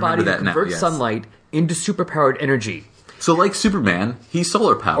remember that now. Causing his body to convert sunlight into superpowered energy. So like Superman, he's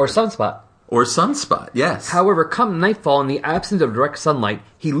solar powered. Or sunspot. Yes. However, come nightfall, in the absence of direct sunlight,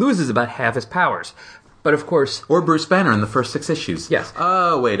 he loses about half his powers. But of course... Or Bruce Banner in the first 6 issues. Yes.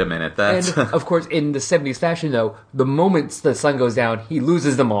 Oh, wait a minute. That's... And, of course, in the 70s fashion, though, the moment the sun goes down, he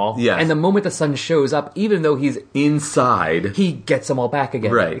loses them all. Yes. And the moment the sun shows up, even though he's... inside. He gets them all back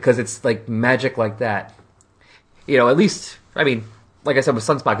again. Right. Because it's, like, magic like that. At least... like I said with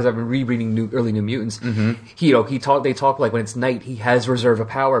Sunspot, because I've been rereading early New Mutants, they talk like when it's night, he has reserve of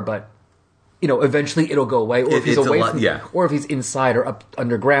power, but eventually it'll go away, or if he's away or if he's inside or up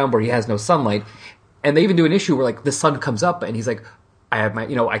underground where he has no sunlight. And they even do an issue where like the sun comes up and he's like, I have my,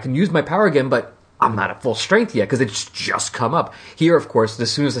 I can use my power again, but I'm not at full strength yet, because it's just come up. Here, of course,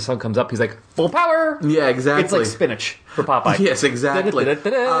 as soon as the sun comes up, he's like, full power! Yeah, exactly. It's like spinach for Popeye. Yes, exactly.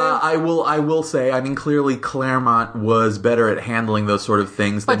 I will say, I mean, clearly Claremont was better at handling those sort of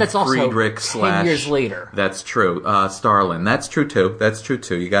things than that's also Friedrich 10 years later. That's true. Starlin. That's true too.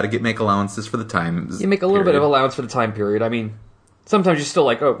 You got to make allowances for the times. You make a little bit of allowance for the time period. I mean, sometimes you're still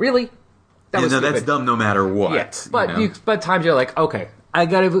like, oh, really? That was stupid. That's dumb no matter what. Yeah, but at times you're like, okay, I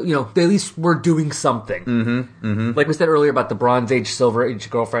gotta, at least we're doing something. Like we said earlier about the Bronze Age, Silver Age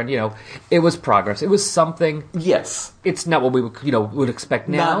girlfriend, it was progress. It was something. Yes. It's not what we would expect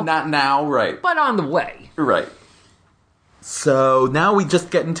now. Not now, right. But on the way. Right. So now we just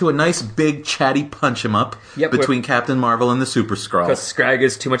get into a nice big chatty punch 'em up between Captain Marvel and the Super Skrull. Because Scrag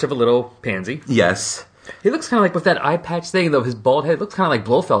is too much of a little pansy. Yes. He looks kind of like, with that eye patch thing, though, his bald head looks kind of like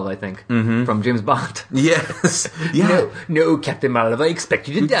Blofeld, I think, from James Bond. Yes. Yeah. No, Captain Marvel, I expect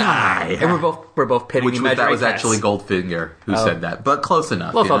you to die. And we're both pitting imaginary that was cats. actually Goldfinger who said that, but close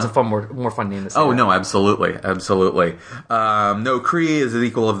enough. Blofeld's a more fun name to say. Oh, no, absolutely. No, Kree is the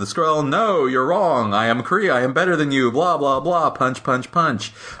equal of the Skrull. No, you're wrong. I am Kree. I am better than you. Blah, blah, blah. Punch, punch, punch.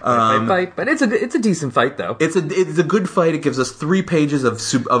 Fight. But it's a decent fight, though. It's a good fight. It gives us 3 pages of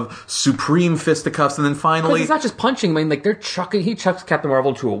supreme fisticuffs, and then finally... It's not just punching. I mean, like, he chucks Captain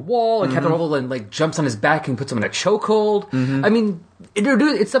Marvel to a wall, and Captain Marvel then, like, jumps on his back and puts him in a chokehold. I mean,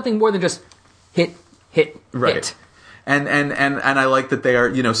 it's something more than just hit. And I like that they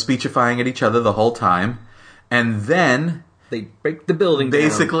are, speechifying at each other the whole time. And then... they break the building down.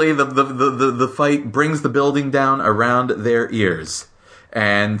 Basically, the fight brings the building down around their ears.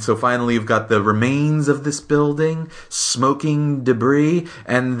 And so finally you've got the remains of this building, smoking debris,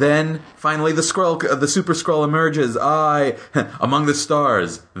 and then finally the Super Skrull emerges. Among the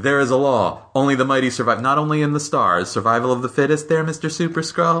stars, there is a law. Only the mighty survive. Not only in the stars, survival of the fittest there, Mr. Super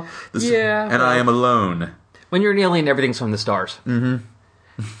Skrull. And I am alone. When you're an alien, everything's from the stars.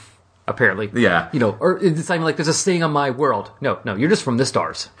 Apparently. Yeah. Or it's not even like there's a saying on my world. No, you're just from the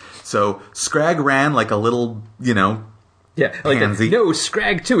stars. So Scrag ran like a little, Yeah, like that. No,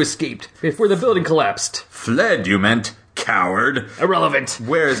 Scrag too escaped before the building collapsed. Fled, you meant, coward. Irrelevant.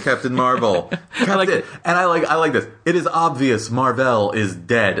 Where is Captain Marvel? And I like this. It is obvious Marvel is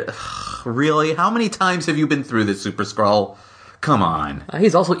dead. Really? How many times have you been through this, Super Skrull? Come on.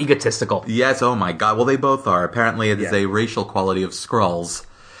 He's also egotistical. Yes, oh my god. Well, they both are. Apparently it is a racial quality of Skrulls.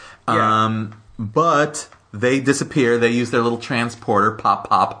 Yeah. But they disappear. They use their little transporter.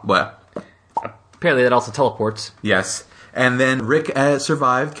 Pop. Well, apparently that also teleports. Yes. And then Rick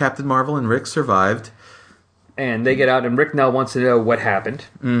survived. Captain Marvel and Rick survived. And they get out, and Rick now wants to know what happened.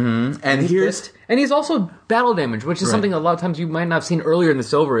 And he's also battle damaged, which is something a lot of times you might not have seen earlier in the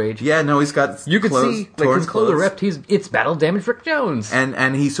Silver Age. Yeah, no, he's got you could see like his clothes are ripped. It's battle damaged Rick Jones.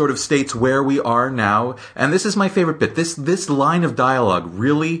 And he sort of states where we are now. And this is my favorite bit. This line of dialogue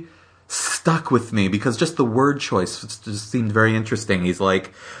really stuck with me because just the word choice just seemed very interesting. He's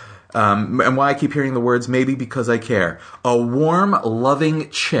like. And why I keep hearing the words, maybe because I care. A warm, loving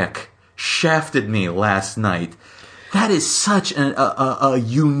chick shafted me last night. That is such a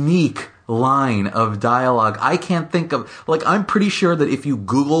unique line of dialogue. I can't think of, I'm pretty sure that if you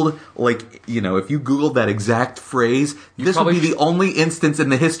Googled, that exact phrase, this would be the only instance in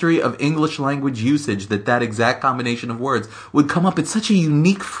the history of English language usage that exact combination of words would come up. It's such a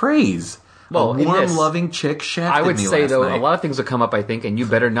unique phrase. Well, a warm, loving chick shafted me last night. I would say, though, a lot of things will come up, I think, and you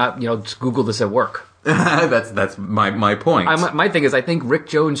better not, just Google this at work. That's my point. My thing is, I think Rick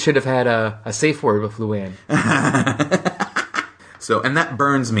Jones should have had a safe word with Luann. And that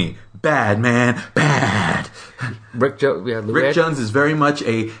burns me. Bad, man. Bad. Rick Jones is very much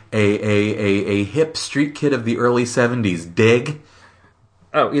a hip street kid of the early 70s. Dig?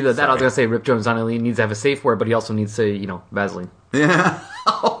 Oh, either that or I was going to say Rick Jones not only needs to have a safe word, but he also needs to, Vaseline. Yeah.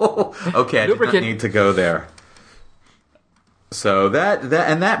 Okay, I did not need to go there. So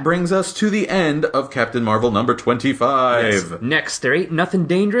that brings us to the end of Captain Marvel number 25. Yes. Next, there ain't nothing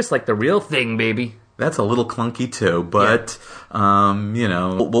dangerous like the real thing, baby. That's a little clunky too, but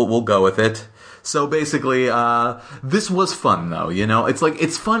we'll go with it. So basically, this was fun though.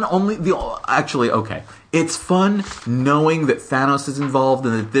 It's fun It's fun knowing that Thanos is involved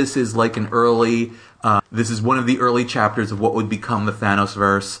and that this is like this is one of the early chapters of what would become the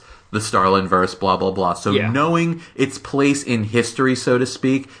Thanos-verse, the Starlin-verse, blah, blah, blah. So knowing its place in history, so to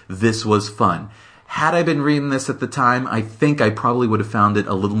speak, this was fun. Had I been reading this at the time, I think I probably would have found it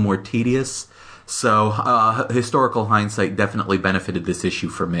a little more tedious. So historical hindsight definitely benefited this issue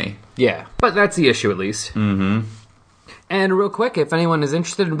for me. Yeah, but that's the issue at least. Mm-hmm. And real quick, if anyone is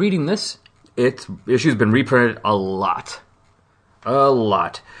interested in reading this, its issue's been reprinted a lot. A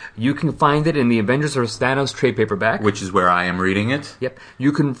lot. You can find it in the Avengers vs. Thanos trade paperback. Which is where I am reading it. Yep.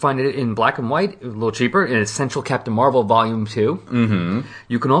 You can find it in black and white, a little cheaper, in Essential Captain Marvel Volume 2. Mm-hmm.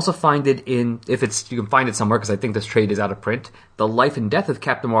 You can also find it you can find it somewhere, because I think this trade is out of print, The Life and Death of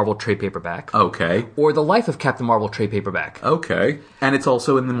Captain Marvel trade paperback. Okay. Or The Life of Captain Marvel trade paperback. Okay. And it's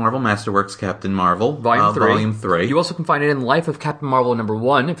also in the Marvel Masterworks Captain Marvel. Volume 3. You also can find it in Life of Captain Marvel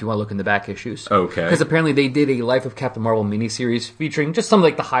 #1, if you want to look in the back issues. Okay. Because apparently they did a Life of Captain Marvel miniseries featuring just some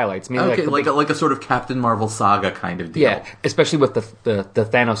of the highlights. Maybe Okay, like a sort of Captain Marvel saga kind of deal. Yeah, especially with the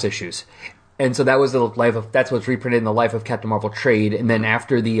Thanos issues. And so that was that's what's reprinted in the Life of Captain Marvel trade. And then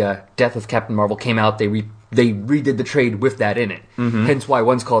after the Death of Captain Marvel came out, they redid the trade with that in it. Mm-hmm. Hence why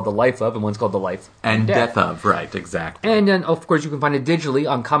one's called The Life of and one's called The Life and Death of. Right, exactly. And then, of course, you can find it digitally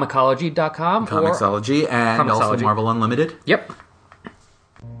on Comixology.com. Comixology and also Marvel Unlimited. Yep.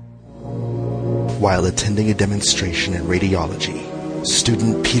 While attending a demonstration in radiology,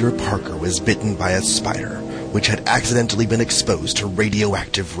 student Peter Parker was bitten by a spider, which had accidentally been exposed to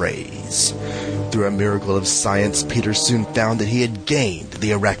radioactive rays. Through a miracle of science, Peter soon found that he had gained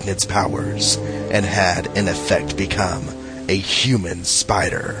the arachnid's powers and had, in effect, become a human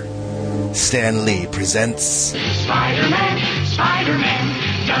spider. Stan Lee presents Spider-Man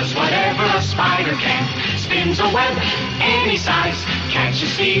does whatever a spider can. Spins a web any size,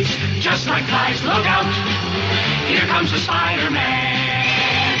 catches thieves just like flies. Look out, here comes the Spider-Man.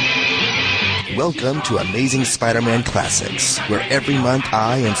 Welcome to Amazing Spider-Man Classics, where every month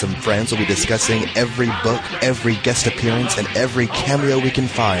I and some friends will be discussing every book, every guest appearance, and every cameo we can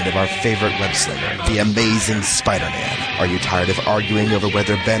find of our favorite web-slinger, the Amazing Spider-Man. Are you tired of arguing over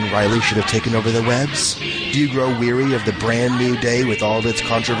whether Ben Reilly should have taken over the webs? Do you grow weary of the brand new day with all its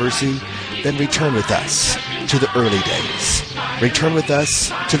controversy? Then return with us to the early days. Return with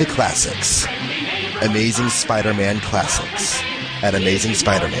us to the classics. Amazing Spider-Man Classics at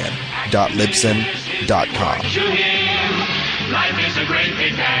AmazingSpiderman.Libsyn.com. To him, life is a great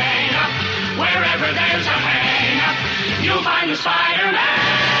big hang-up. Wherever there's a hang-up, you'll find the Spider-Man.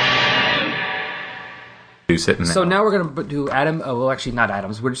 So now we're going to do Adam. Oh, well, actually, not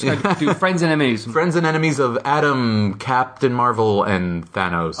Adams. We're just going to do Friends and Enemies. Friends and Enemies of Adam, Captain Marvel, and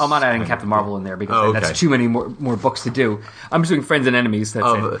Thanos. I'm not adding Captain Marvel in there because that's too many more books to do. I'm just doing Friends and Enemies. That's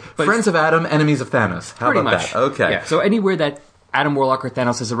it. But Friends of Adam, Enemies of Thanos. How about that? Okay. Yeah. So anywhere that Adam Warlock or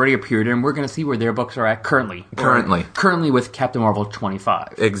Thanos has already appeared, and we're going to see where their books are at currently. Currently with Captain Marvel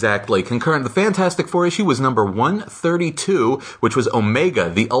 25. Exactly. Concurrent. The Fantastic Four issue was number 132, which was Omega,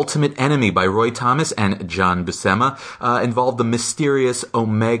 the Ultimate Enemy by Roy Thomas and John Buscema. Involved the mysterious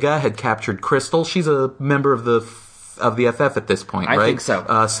Omega, had captured Crystal. She's a member of the FF at this point, right? I think so.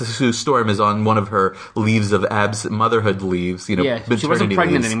 Sue Storm is on one of her leaves of motherhood leaves, Yeah, she wasn't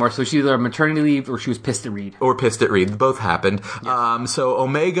pregnant anymore, so she was on maternity leave or she was pissed at Reed. Both happened. Yes. So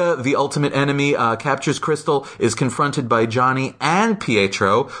Omega, the Ultimate Enemy, captures Crystal, is confronted by Johnny and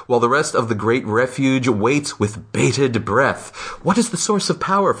Pietro, while the rest of the Great Refuge waits with bated breath. What is the source of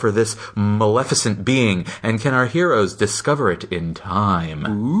power for this maleficent being, and can our heroes discover it in time?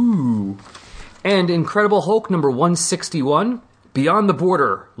 Ooh. And Incredible Hulk number 161, Beyond the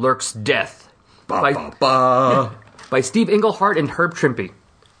Border Lurks Death. By Steve Englehart and Herb Trimpe.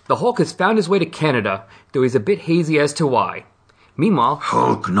 The Hulk has found his way to Canada, though he's a bit hazy as to why. Meanwhile,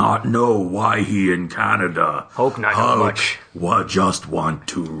 Hulk not know why he in Canada. Hulk not know much. Just want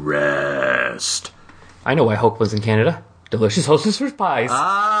to rest. I know why Hulk was in Canada. Delicious hostess for pies.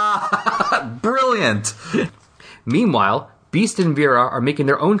 Brilliant. Meanwhile, Beast and Vera are making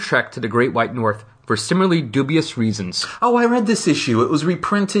their own trek to the Great White North for similarly dubious reasons. Oh, I read this issue. It was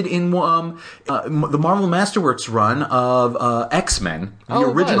reprinted in the Marvel Masterworks run of X-Men. The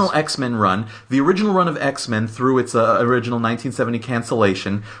original X-Men run. The original run of X-Men through its original 1970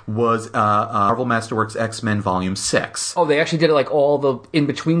 cancellation was Marvel Masterworks X-Men Volume 6. Oh, they actually did it like all the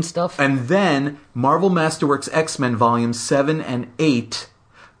in-between stuff? And then Marvel Masterworks X-Men Volumes 7 and 8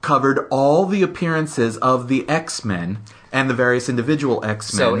 covered all the appearances of the X-Men and the various individual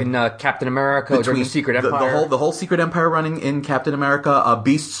X-Men. So in Captain America, during the Secret Empire. The whole Secret Empire running in Captain America,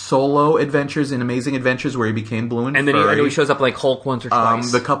 Beast's solo adventures in Amazing Adventures where he became blue and then furry. he shows up like Hulk once or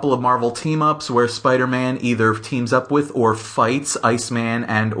twice. The couple of Marvel team-ups where Spider-Man either teams up with or fights Iceman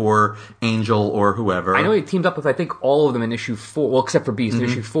and or Angel or whoever. I know he teamed up with, I think, all of them in issue 4, well, except for Beast in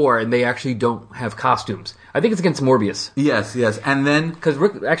issue 4, and they actually don't have costumes. I think it's against Morbius. Yes, and then... Because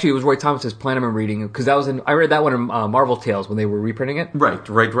actually it was Roy Thomas's Planet I'm reading, because I read that one in Marvel Tales when they were reprinting it. Right,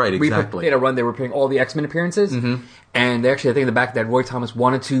 exactly. They had a run, they were reprinting all the X-Men appearances, and they actually, I think in the back of that, Roy Thomas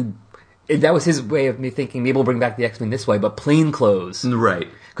wanted to... That was his way of me thinking, maybe we'll bring back the X-Men this way, but plain clothes. Right.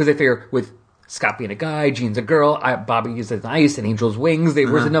 Because they figure with Scott being a guy, Jean's a girl, Bobby is an ice, and Angel's wings.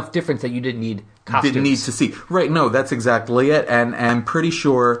 There was enough difference that you didn't need costumes. Didn't need to see. Right, no, that's exactly it. And I'm pretty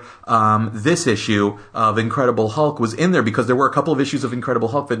sure this issue of Incredible Hulk was in there because there were a couple of issues of Incredible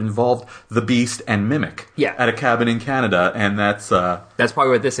Hulk that involved the Beast and Mimic at a cabin in Canada, and that's probably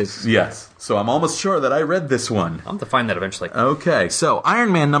what this is. Yes. So I'm almost sure that I read this one. I'll have to find that eventually. Okay, so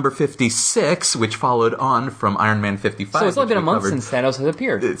Iron Man number 56, which followed on from Iron Man 55. So it's only been a month since Thanos has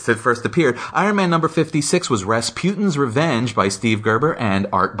appeared. It first appeared. Iron Man number 56 was Rasputin's Revenge by Steve Gerber and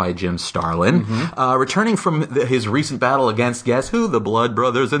art by Jim Starlin. Mm-hmm. Returning from his recent battle against, guess who? The Blood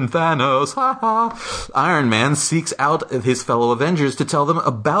Brothers and Thanos. Ha ha. Iron Man seeks out his fellow Avengers to tell them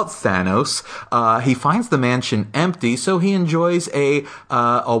about Thanos. He finds the mansion empty, so he enjoys a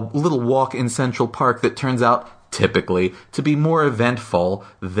little walk in Central Park that turns out typically to be more eventful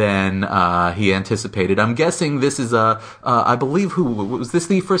than he anticipated. I'm guessing this is I believe was this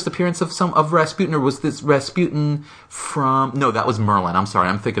the first appearance of Rasputin, or was this Rasputin from? No, that was Merlin. I'm sorry,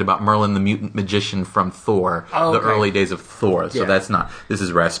 I'm thinking about Merlin the Mutant Magician from Thor, the early days of Thor. So that's not. This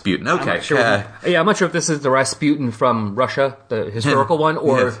is Rasputin. Okay, I'm not sure if this is the Rasputin from Russia, the historical one,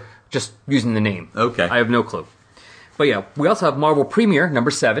 or just using the name. Okay, I have no clue. But yeah, we also have Marvel Premiere number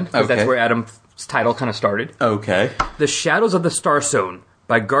 7, because that's where Adam's title kind of started. Okay. The Shadows of the Star Zone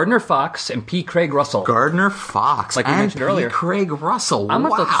by Gardner Fox and P. Craig Russell. Gardner Fox, like we mentioned earlier. Craig Russell. I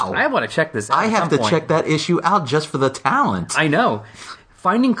Wow. want to check this out. I have to check that issue out just for the talent. I know.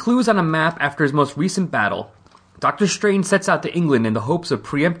 Finding clues on a map after his most recent battle, Doctor Strange sets out to England in the hopes of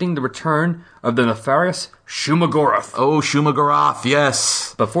preempting the return of the nefarious Shumagorath. Oh, Shumagorath,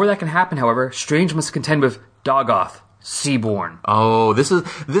 yes. Before that can happen, however, Strange must contend with Doggoth, Seaborn. Oh, this is.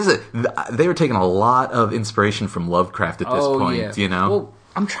 They were taking a lot of inspiration from Lovecraft at this point. You know. Well,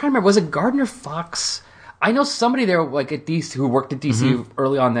 I'm trying to remember. Was it Gardner Fox? I know somebody there, like at DC, who worked at DC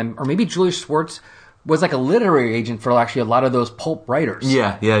early on. Then, or maybe Julius Schwartz was like a literary agent for actually a lot of those pulp writers.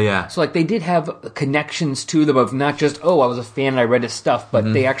 Yeah. So like they did have connections to them of not just I was a fan and I read his stuff,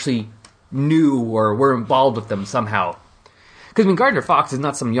 but they actually knew or were involved with them somehow. Because, Gardner Fox is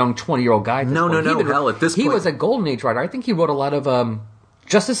not some young 20-year-old guy. No. Hell, at this point... He was a Golden Age writer. I think he wrote a lot of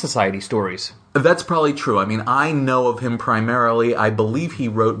Justice Society stories. That's probably true. I mean, I know of him primarily. I believe he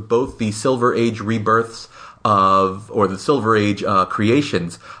wrote both the Silver Age rebirths or the Silver Age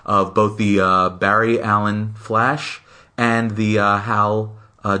creations of both the Barry Allen Flash and the Hal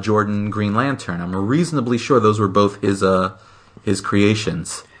Jordan Green Lantern. I'm reasonably sure those were both his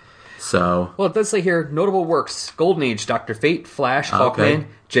creations. So, well, it does say here, notable works: Golden Age, Dr. Fate, Flash, Hawkman,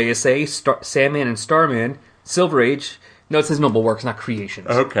 JSA, Sandman and Starman, Silver Age. No, it says notable works, not creations.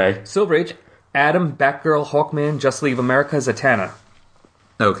 Okay. Silver Age, Atom, Batgirl, Hawkman, Justice League of America, Zatanna.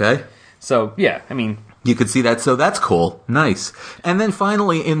 Okay. So, yeah, I mean... You could see that, so that's cool. Nice. And then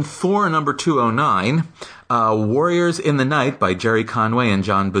finally, in Thor number 209... Warriors in the Night by Jerry Conway and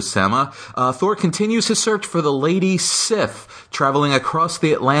John Buscema. Thor continues his search for the Lady Sif, traveling across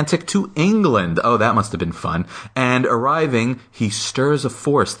the Atlantic to England. Oh, that must have been fun. And arriving, he stirs a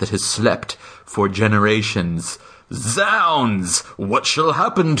force that has slept for generations. Zounds! What shall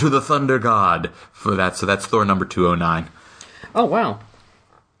happen to the Thunder God? So that's Thor number 209. Oh, wow.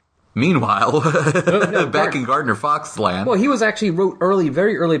 Meanwhile, back in Gardner Fox land. Well, he wrote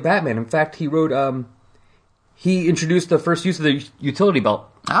very early Batman. In fact, he wrote... He introduced the first use of the utility belt.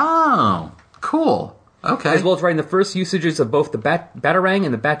 Oh, cool. Okay. As well as writing the first usages of both the Batarang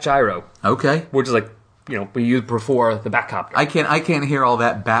and the Bat Gyro. Okay. Which is we used before the Batcopter. I can't hear all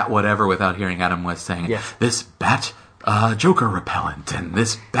that bat whatever without hearing Adam West saying, this bat Joker repellent and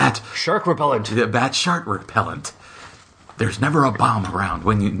this bat... Shark repellent. Bat shark repellent. There's never a bomb around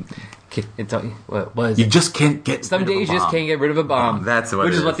when you... You just can't get Some days you just can't get rid of a bomb. That's what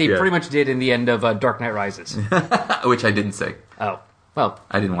Which is what they pretty much did in the end of Dark Knight Rises. Which I didn't say. Oh. Well.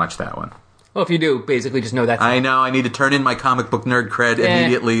 I didn't watch that one. Well, if you do, basically just know that. I know. I need to turn in my comic book nerd cred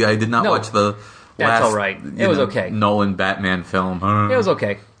immediately. I did not watch the last... all right. It was okay. Nolan Batman film. It was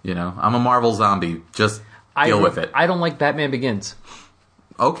okay. I'm a Marvel zombie. Just deal with it. I don't like Batman Begins.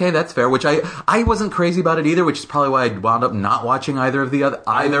 Okay, that's fair. Which I wasn't crazy about it either, which is probably why I wound up not watching either of the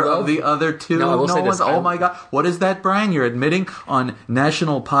other two. No, I will say this. Oh my god, what is that, Brian? You're admitting on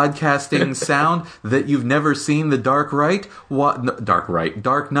national podcasting sound that you've never seen The Dark Knight? What? No, Dark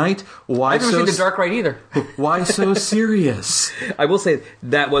Knight? Why? I've never seen The Dark Knight either. Why so serious? I will say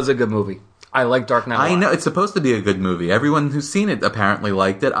that was a good movie. I like Dark Knight. I know it's supposed to be a good movie. Everyone who's seen it apparently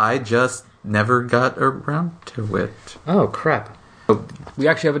liked it. I just never got around to it. Oh crap. We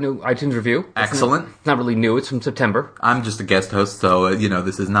actually have a new iTunes review. Excellent. It's not really new. It's from September. I'm just a guest host, so,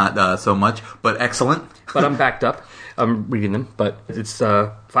 this is not so much, but excellent. But I'm backed up. I'm reading them, but it's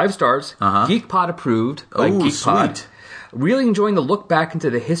 5 stars. GeekPod approved by Oh, GeekPod. sweet. Really enjoying the look back into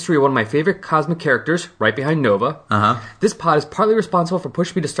the history of one of my favorite cosmic characters, right behind Nova. This pod is partly responsible for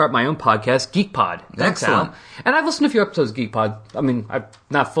pushing me to start my own podcast, GeekPod. Thanks, Excellent. Al. And I've listened to a few episodes of GeekPod. I mean, I'm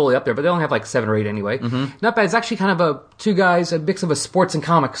not fully up there, but they only have like 7 or 8 anyway. Not bad. It's actually kind of two guys, a mix of a sports and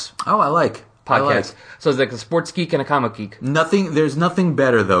comics Oh, I like. podcast. So it's like a sports geek and a comic geek. There's nothing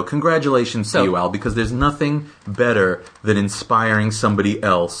better, though. Congratulations to you, Al, because there's nothing better than inspiring somebody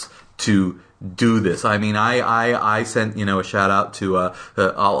else to do this. I mean, I sent, a shout out to,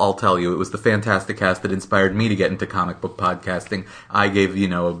 I'll tell you, it was the Fantastic Cast that inspired me to get into comic book podcasting. I gave,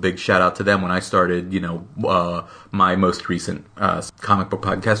 a big shout out to them when I started, my most recent comic book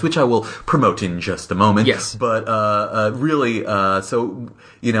podcast, which I will promote in just a moment. Yes. But really,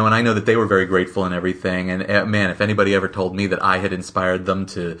 and I know that they were very grateful and everything. And man, if anybody ever told me that I had inspired them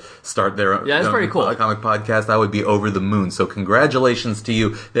to start their own that's pretty cool. comic podcast, I would be over the moon. So congratulations to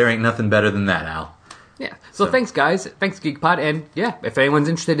you. There ain't nothing better than that, Al. Yeah. So thanks, guys. Thanks, GeekPod. And yeah, if anyone's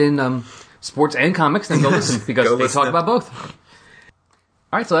interested in sports and comics, then go listen because Go they listen. talk about both.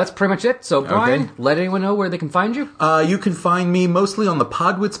 All right, so that's pretty much it. So, Brian, let anyone know where they can find you. You can find me mostly on the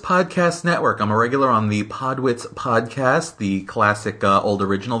Podwits Podcast Network. I'm a regular on the Podwits Podcast, the classic old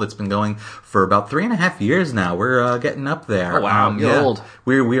original that's been going for about 3.5 years now. We're getting up there. Oh, wow. You're old.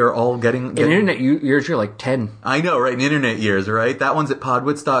 We are all getting In internet years, you're like 10. I know, right? In internet years, right? That one's at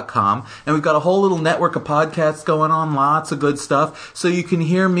podwits.com. And we've got a whole little network of podcasts going on, lots of good stuff. So you can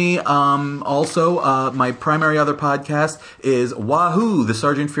hear me. Also, my primary other podcast is Wahoo, the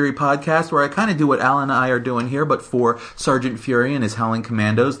Sergeant Fury podcast, where I kind of do what Alan and I are doing here, but for Sergeant Fury and his Howling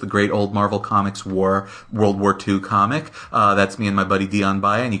Commandos, the great old Marvel Comics World War II comic. That's me and my buddy Dion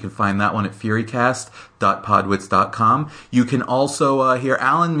Baya, and you can find that one at furycast.podwits.com. You can also hear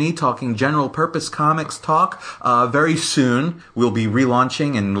Alan and me talking general purpose comics talk. Very soon we'll be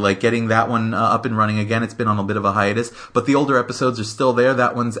relaunching and getting that one up and running again. It's been on a bit of a hiatus, but the older episodes are still there.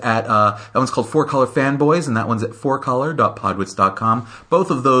 That one's called 4-Color Fanboys, and that one's at 4color.podwits.com. Both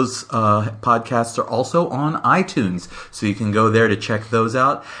of those podcasts are also on iTunes, so you can go there to check those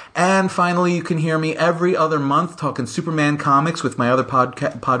out. And finally, you can hear me every other month talking Superman comics with my other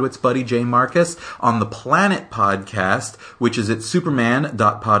Podwits buddy Jay Marcus on the Planet Podcast, which is at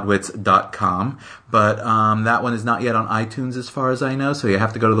superman.podwits.com. But that one is not yet on iTunes as far as I know, so you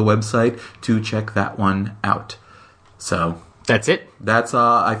have to go to the website to check that one out. So that's it? That's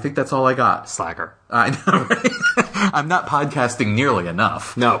I think that's all I got. Slacker. I know, right? I'm not podcasting nearly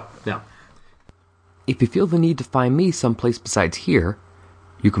enough. No. If you feel the need to find me someplace besides here,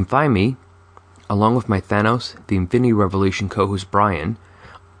 you can find me, along with my Thanos, the Infinity Revolution co-host Brian,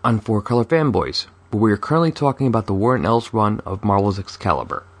 on 4-Color Fanboys, where we are currently talking about the Warren Ellis run of Marvel's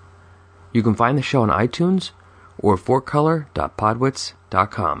Excalibur. You can find the show on iTunes or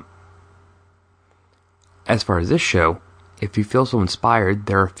 4color.podwits.com. As far as this show, if you feel so inspired,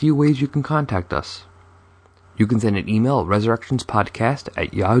 there are a few ways you can contact us. You can send an email at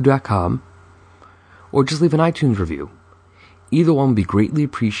resurrectionspodcast@yahoo.com, or just leave an iTunes review. Either one will be greatly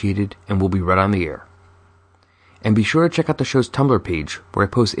appreciated and will be read on the air. And be sure to check out the show's Tumblr page, where I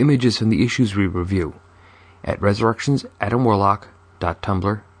post images from the issues we review, at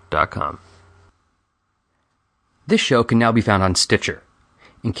resurrectionsadamwarlock.tumblr.com. This show can now be found on Stitcher.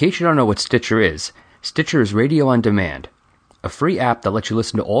 In case you don't know what Stitcher is radio on demand, a free app that lets you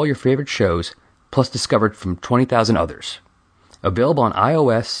listen to all your favorite shows, plus discovered from 20,000 others. Available on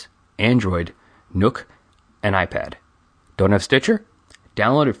iOS, Android, Nook, and iPad. Don't have Stitcher?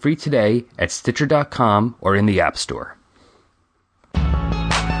 Download it free today at Stitcher.com or in the App Store.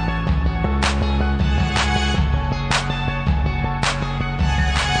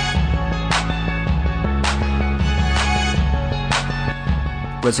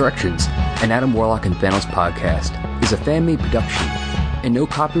 Resurrections, an Adam Warlock and Thanos podcast, is a fan-made production, and no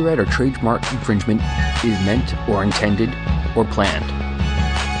copyright or trademark infringement is meant or intended or planned.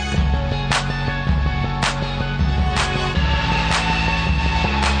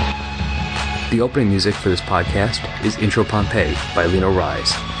 The opening music for this podcast is Intro Pompeii by Lino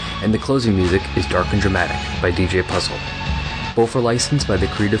Rise, and the closing music is Dark and Dramatic by DJ Puzzle. Both are licensed by the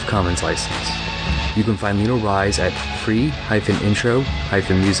Creative Commons license. You can find Lino Rise at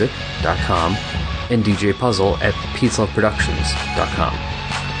free-intro-music.com and DJ Puzzle at peaceloveproductions.com.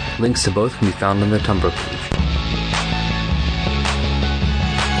 Links to both can be found on the Tumblr page.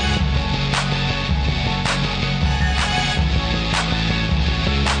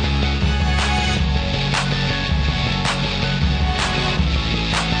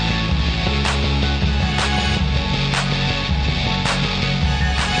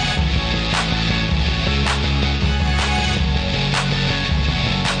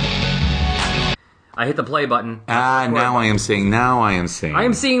 I hit the play button. Now I am seeing. I am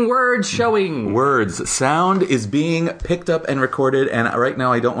seeing words showing. Words. Sound is being picked up and recorded, and right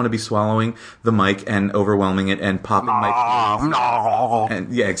now I don't want to be swallowing the mic and overwhelming it and popping my...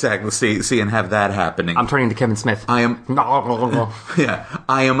 And, yeah, exactly. See, and have that happening. I'm turning to Kevin Smith. I am...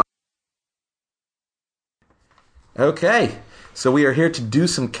 I am... Okay. So we are here to do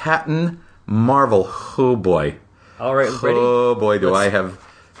some Captain Marvel. Oh, boy. All right, ready? Oh, boy,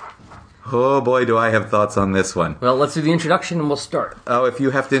 do I have thoughts on this one. Well, let's do the introduction and we'll start. Oh, if you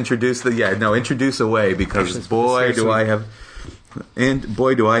have to introduce introduce away, because boy, do I have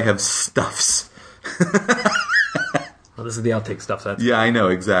stuffs. Well, this is the outtake stuff. So yeah, I know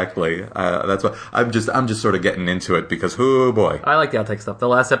exactly. That's why I'm just sort of getting into it because oh boy, I like the outtake stuff. The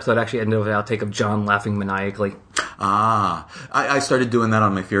last episode actually ended with an outtake of John laughing maniacally. I started doing that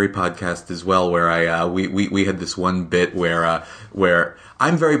on my Fury podcast as well, where we had this one bit where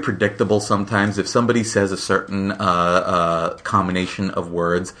I'm very predictable sometimes. If somebody says a certain combination of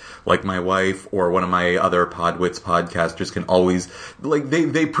words, like my wife or one of my other Podwits podcasters can always, like,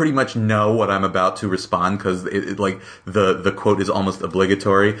 they pretty much know what I'm about to respond because the quote is almost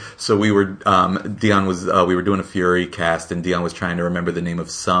obligatory. So we were we were doing a Fury cast and Dion was trying to remember the name of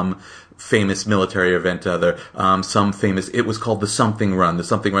some famous military event, it was called the something run,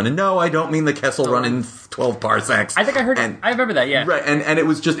 and no, I don't mean the Kessel Run in 12 parsecs. I think I heard it. I remember that, yeah. Right, and it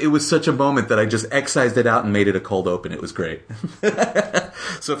was such a moment that I just excised it out and made it a cold open. It was great.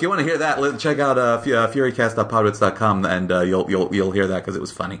 So if you want to hear that, check out furycast.podwits.com and you'll hear that because it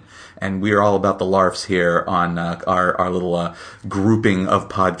was funny. And we are all about the LARFs here on our little grouping of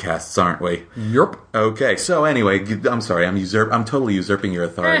podcasts, aren't we? Yep. Okay, so anyway, I'm sorry, I'm totally usurping your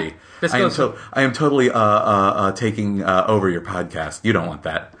authority. I am totally taking over your podcast. You don't want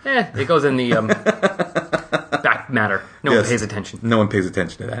that. It goes in the back matter. No one pays attention. No one pays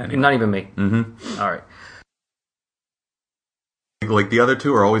attention to that anymore. Not even me. Mm-hmm. All right. Like the other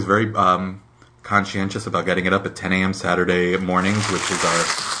two are always very conscientious about getting it up at 10 a.m. Saturday mornings, which is our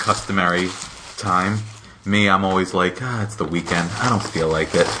customary time. Me, I'm always like, it's the weekend. I don't feel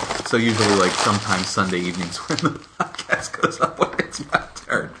like it. So usually, like, sometimes Sunday evenings when the podcast goes up when it's my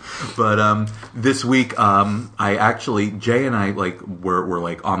turn. But this week, Jay and I, like, were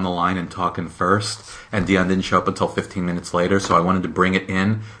like, on the line and talking first. And Dion didn't show up until 15 minutes later. So I wanted to bring it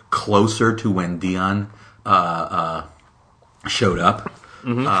in closer to when Dion showed up.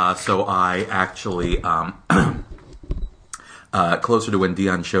 Mm-hmm. So I actually... closer to when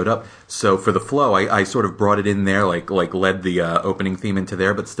Dion showed up. So for the flow, I sort of brought it in there, like led the opening theme into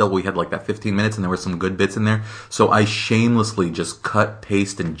there, but still we had like that 15 minutes and there were some good bits in there. So I shamelessly just cut,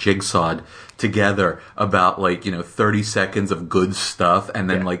 paste, and jigsawed together about 30 seconds of good stuff and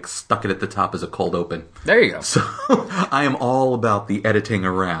then like stuck it at the top as a cold open. There you go. So I am all about the editing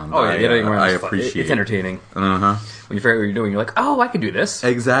around. Oh yeah, the editing around I is appreciate it's entertaining. Uh-huh. When you figure out what you're doing, you're like, oh, I can do this.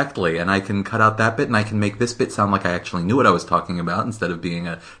 Exactly, and I can cut out that bit, and I can make this bit sound like I actually knew what I was talking about instead of being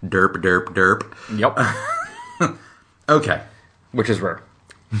a derp. Yep. Okay. Which is rare.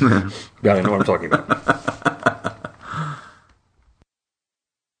 Yeah, I know what I'm talking about.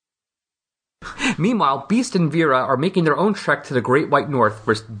 Meanwhile, Beast and Vera are making their own trek to the Great White North.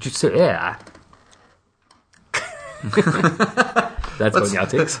 That's going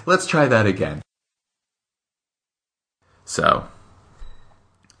outtakes. Let's try that again. So,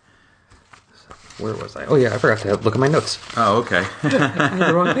 where was I? Oh yeah, I forgot to look at my notes. Oh, okay. I have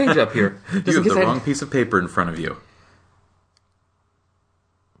the wrong page up here. You have the wrong piece of paper in front of you.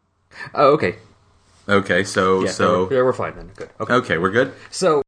 Oh, okay. Okay, so yeah, we're fine then. Good. Okay, we're good. So.